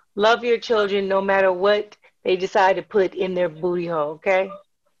children. Love your children no matter what they decide to put in their booty hole, okay?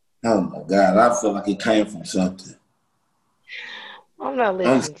 Oh my God, I feel like it came from something. I'm not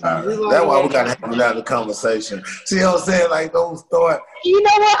listening. That's why we gotta have another conversation. See what I'm saying? Like, don't start. You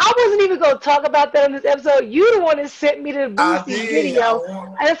know what? I wasn't even gonna talk about that on this episode. You the one that sent me the Boosie video.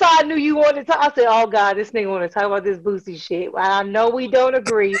 And that's how I knew you wanted to talk. I said, oh God, this nigga wanna talk about this Boosie shit. I know we don't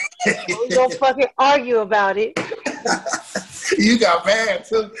agree. We don't fucking argue about it. You got mad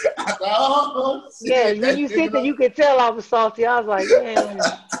too. I thought, yeah, when you said that, you could tell I was salty. I was like, man.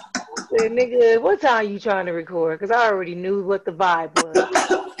 Said, nigga, what time you trying to record? Because I already knew what the vibe was.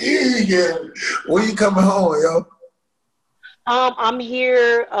 Yeah. When you coming home, yo? I'm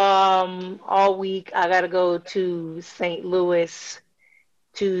here all week. I got to go to St. Louis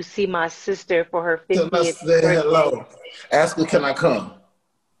to see my sister for her 50th birthday. Hello. Ask her, can I come?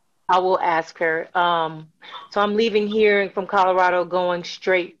 I will ask her. So I'm leaving here from Colorado, going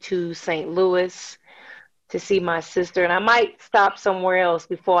straight to St. Louis to see my sister, and I might stop somewhere else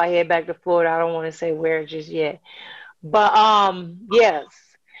before I head back to Florida. I don't want to say where just yet, but yes.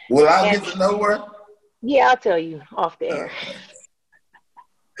 Will I get to know where? Yeah, I'll tell you off the air.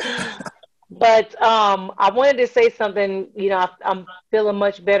 But I wanted to say something. I'm feeling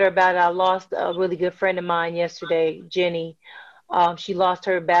much better about it. I lost a really good friend of mine yesterday, Jenny. She lost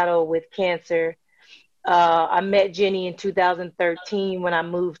her battle with cancer. I met Jenny in 2013 when I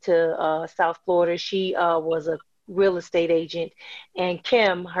moved to South Florida. She was a real estate agent, and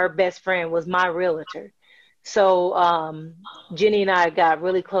Kim, her best friend, was my realtor. So Jenny and I got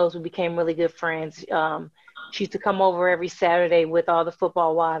really close. We became really good friends. She used to come over every Saturday with all the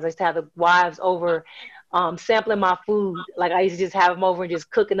football wives. I used to have the wives over sampling my food. Like, I used to just have them over and just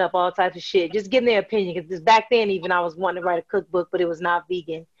cooking up all types of shit, just getting their opinion. Because back then, even I was wanting to write a cookbook, but it was not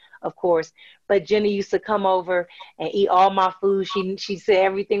vegan, of course. But Jenny used to come over and eat all my food. She said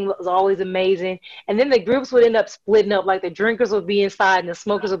everything was always amazing. And then the groups would end up splitting up. Like, the drinkers would be inside and the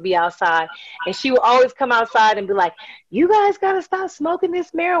smokers would be outside. And she would always come outside and be like, you guys got to stop smoking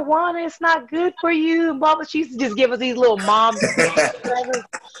this marijuana. It's not good for you. And blah, blah. She used to just give us these little mom.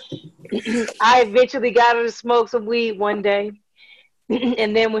 I eventually got her to smoke some weed one day.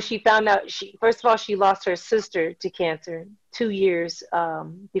 And then when she found out, first of all, she lost her sister to cancer 2 years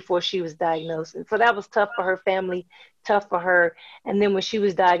before she was diagnosed. And so that was tough for her family, tough for her. And then when she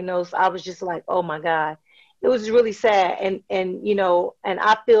was diagnosed, I was just like, oh my God, it was really sad. And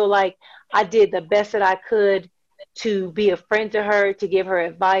I feel like I did the best that I could to be a friend to her, to give her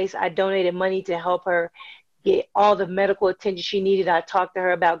advice. I donated money to help her get all the medical attention she needed. I talked to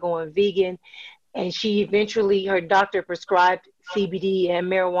her about going vegan. And she eventually, her doctor prescribed CBD and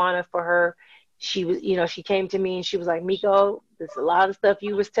marijuana for her. She was, she came to me and she was like, Miko, there's a lot of stuff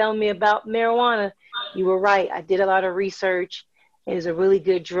you was telling me about marijuana. You were right. I did a lot of research. It was a really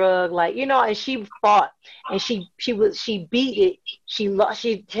good drug. And she fought and she beat it. She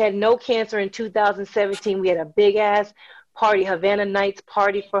had no cancer in 2017. We had a big ass party, Havana Nights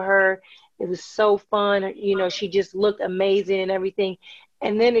party for her. It was so fun. She just looked amazing and everything.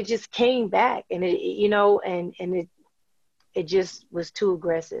 And then it just came back, and it just was too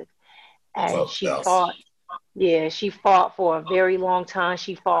aggressive. And she fought, Yeah, she fought for a very long time.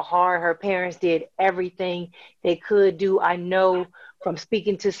 She fought hard. Her parents did everything they could do. I know from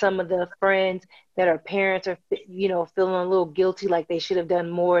speaking to some of the friends that her parents are, feeling a little guilty, like they should have done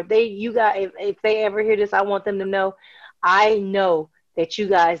more. You guys, if they ever hear this, I want them to know, I know that you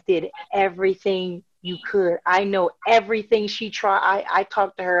guys did everything you could. I know everything she tried. I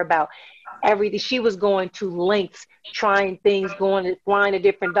talked to her about everything. She was going to lengths, trying things, flying to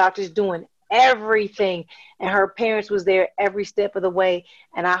different doctors, doing everything. And her parents was there every step of the way.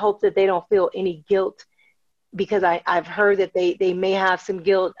 And I hope that they don't feel any guilt, because I've heard that they may have some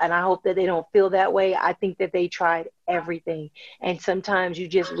guilt, and I hope that they don't feel that way. I think that they tried everything. And sometimes you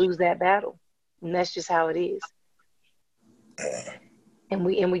just lose that battle. And that's just how it is. And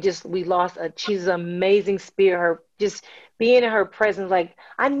we lost she's an amazing spirit. Her just being in her presence, like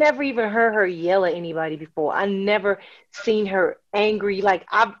I never even heard her yell at anybody before. I never seen her angry. Like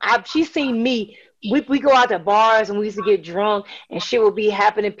she's seen me. We go out to bars and we used to get drunk and shit would be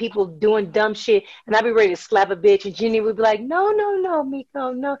happening, people doing dumb shit, and I'd be ready to slap a bitch, and Jenny would be like, no,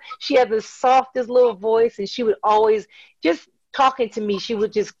 Miko, no. She had the softest little voice, and she would always just talking to me. She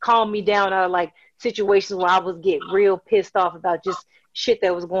would just calm me down out of like situations where I would get real pissed off about just shit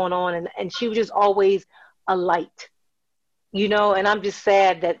that was going on, and she was just always a light, and I'm just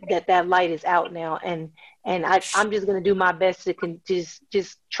sad that light is out now, and I'm just gonna do my best to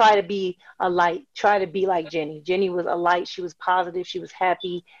just try to be a light, try to be like Jenny. Jenny was a light. She was positive. She was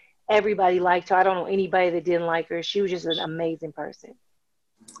happy. Everybody liked her. I don't know anybody that didn't like her. She was just an amazing person.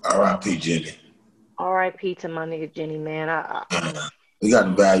 R.I.P. Jenny. R.I.P. to my nigga Jenny, man. We got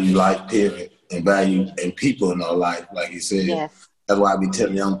to value life, period, and value and people in our life, like you said. Yes. That's why I be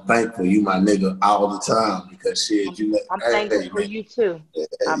telling you I'm thankful you my nigga all the time, because shit, I'm thankful for you too.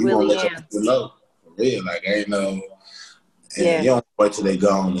 I you really let am. You know, for real, like ain't no. And yeah. You don't wait till they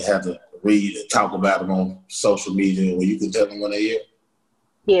gone. You have to read and talk about them on social media where you can tell them when they're here.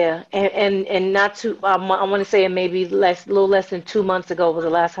 Yeah, and not too. I want to say maybe a little less than 2 months ago was the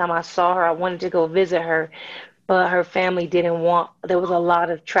last time I saw her. I wanted to go visit her, but her family didn't want. There was a lot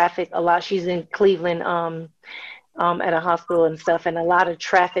of traffic. She's in Cleveland. At a hospital and stuff, and a lot of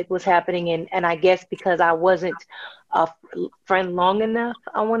traffic was happening, and I guess because I wasn't a friend long enough,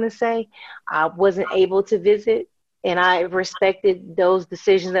 I want to say, I wasn't able to visit, and I respected those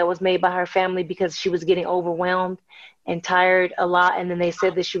decisions that was made by her family, because she was getting overwhelmed and tired a lot, and then they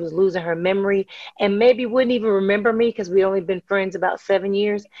said that she was losing her memory and maybe wouldn't even remember me, because we'd only been friends about 7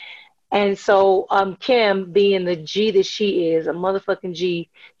 years. And so Kim, being the G that she is, a motherfucking G,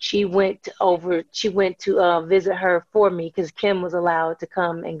 she went to visit her for me, because Kim was allowed to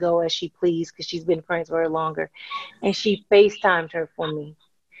come and go as she pleased, because she's been friends with her longer. And she FaceTimed her for me.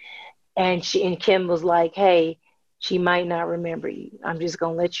 And Kim was like, hey, she might not remember you. I'm just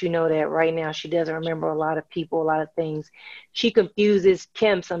going to let you know that right now. She doesn't remember a lot of people, a lot of things. She confuses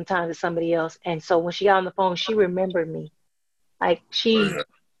Kim sometimes with somebody else. And so when she got on the phone, she remembered me. Like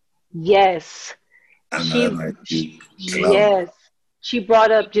yes. Yes. She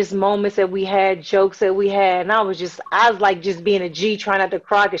brought up just moments that we had, jokes that we had. And I was like just being a G, trying not to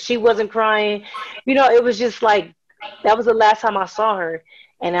cry, because she wasn't crying. It was just like, that was the last time I saw her.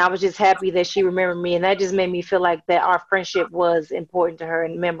 And I was just happy that she remembered me. And that just made me feel like that our friendship was important to her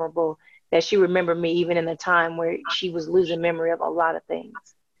and memorable, that she remembered me even in a time where she was losing memory of a lot of things.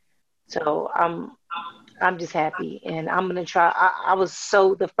 So I'm just happy, and I'm going to try.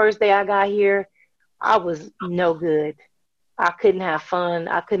 The first day I got here, I was no good. I couldn't have fun.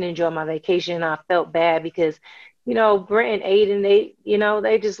 I couldn't enjoy my vacation. I felt bad because, Brent and Aiden,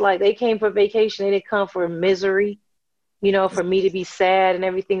 they just like, they came for vacation. They didn't come for misery, for me to be sad and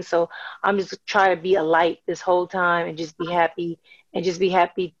everything. So I'm just trying to be a light this whole time and just be happy,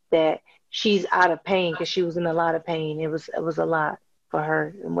 that she's out of pain, because she was in a lot of pain. It was a lot for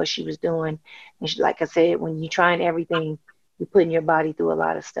her and what she was doing. And she, like I said, when you're trying everything, you're putting your body through a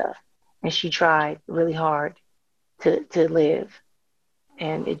lot of stuff. And she tried really hard to live.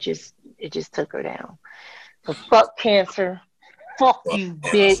 And it just took her down. So fuck cancer. Fuck you,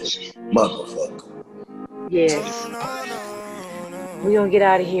 bitch. Motherfucker. Yes. We're gonna get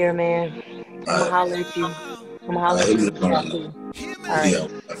out of here, man. I'm gonna holler at you. I'm gonna holler at you.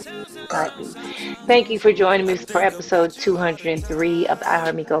 All right. Thank you for joining me for episode 203 of I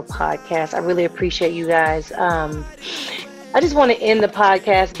Heard Miko podcast. I really appreciate you guys. I just want to end the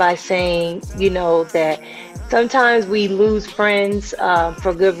podcast by saying, that sometimes we lose friends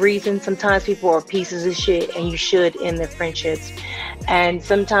for good reason. Sometimes people are pieces of shit, and you should end their friendships. And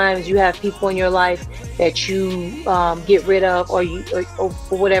sometimes you have people in your life that you get rid of, or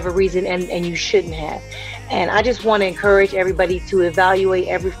for whatever reason, and you shouldn't have. And I just want to encourage everybody to evaluate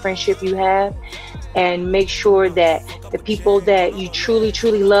every friendship you have, and make sure that the people that you truly,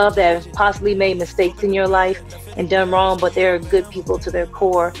 truly love that have possibly made mistakes in your life and done wrong, but they're good people to their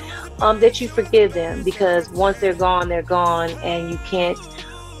core, that you forgive them, because once they're gone, and you can't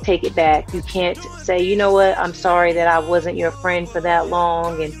take it back. You can't say, you know what, I'm sorry that I wasn't your friend for that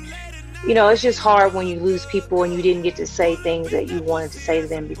long. And it's just hard when you lose people and you didn't get to say things that you wanted to say to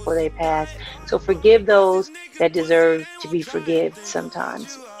them before they passed. So forgive those that deserve to be forgiven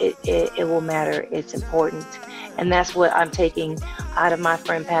sometimes. It will matter. It's important. And that's what I'm taking out of my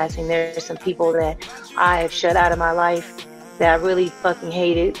friend passing. There's some people that I have shut out of my life that I really fucking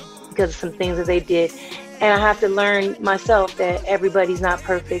hated because of some things that they did. And I have to learn myself that everybody's not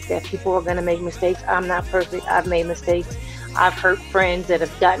perfect, that people are going to make mistakes. I'm not perfect. I've made mistakes. I've hurt friends that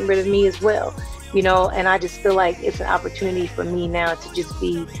have gotten rid of me as well, and I just feel like it's an opportunity for me now to just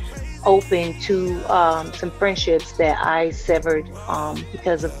be open to some friendships that I severed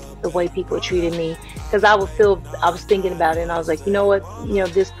because of the way people treated me. Because I was thinking about it and I was like, you know what,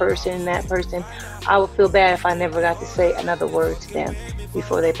 this person, that person, I would feel bad if I never got to say another word to them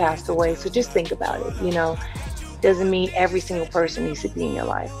before they passed away. So just think about it, Doesn't mean every single person needs to be in your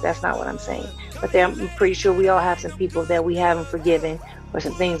life. That's not what I'm saying. But I'm pretty sure we all have some people that we haven't forgiven, or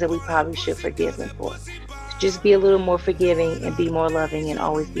some things that we probably should forgive them for. So just be a little more forgiving and be more loving and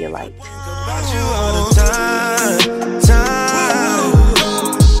always be a light.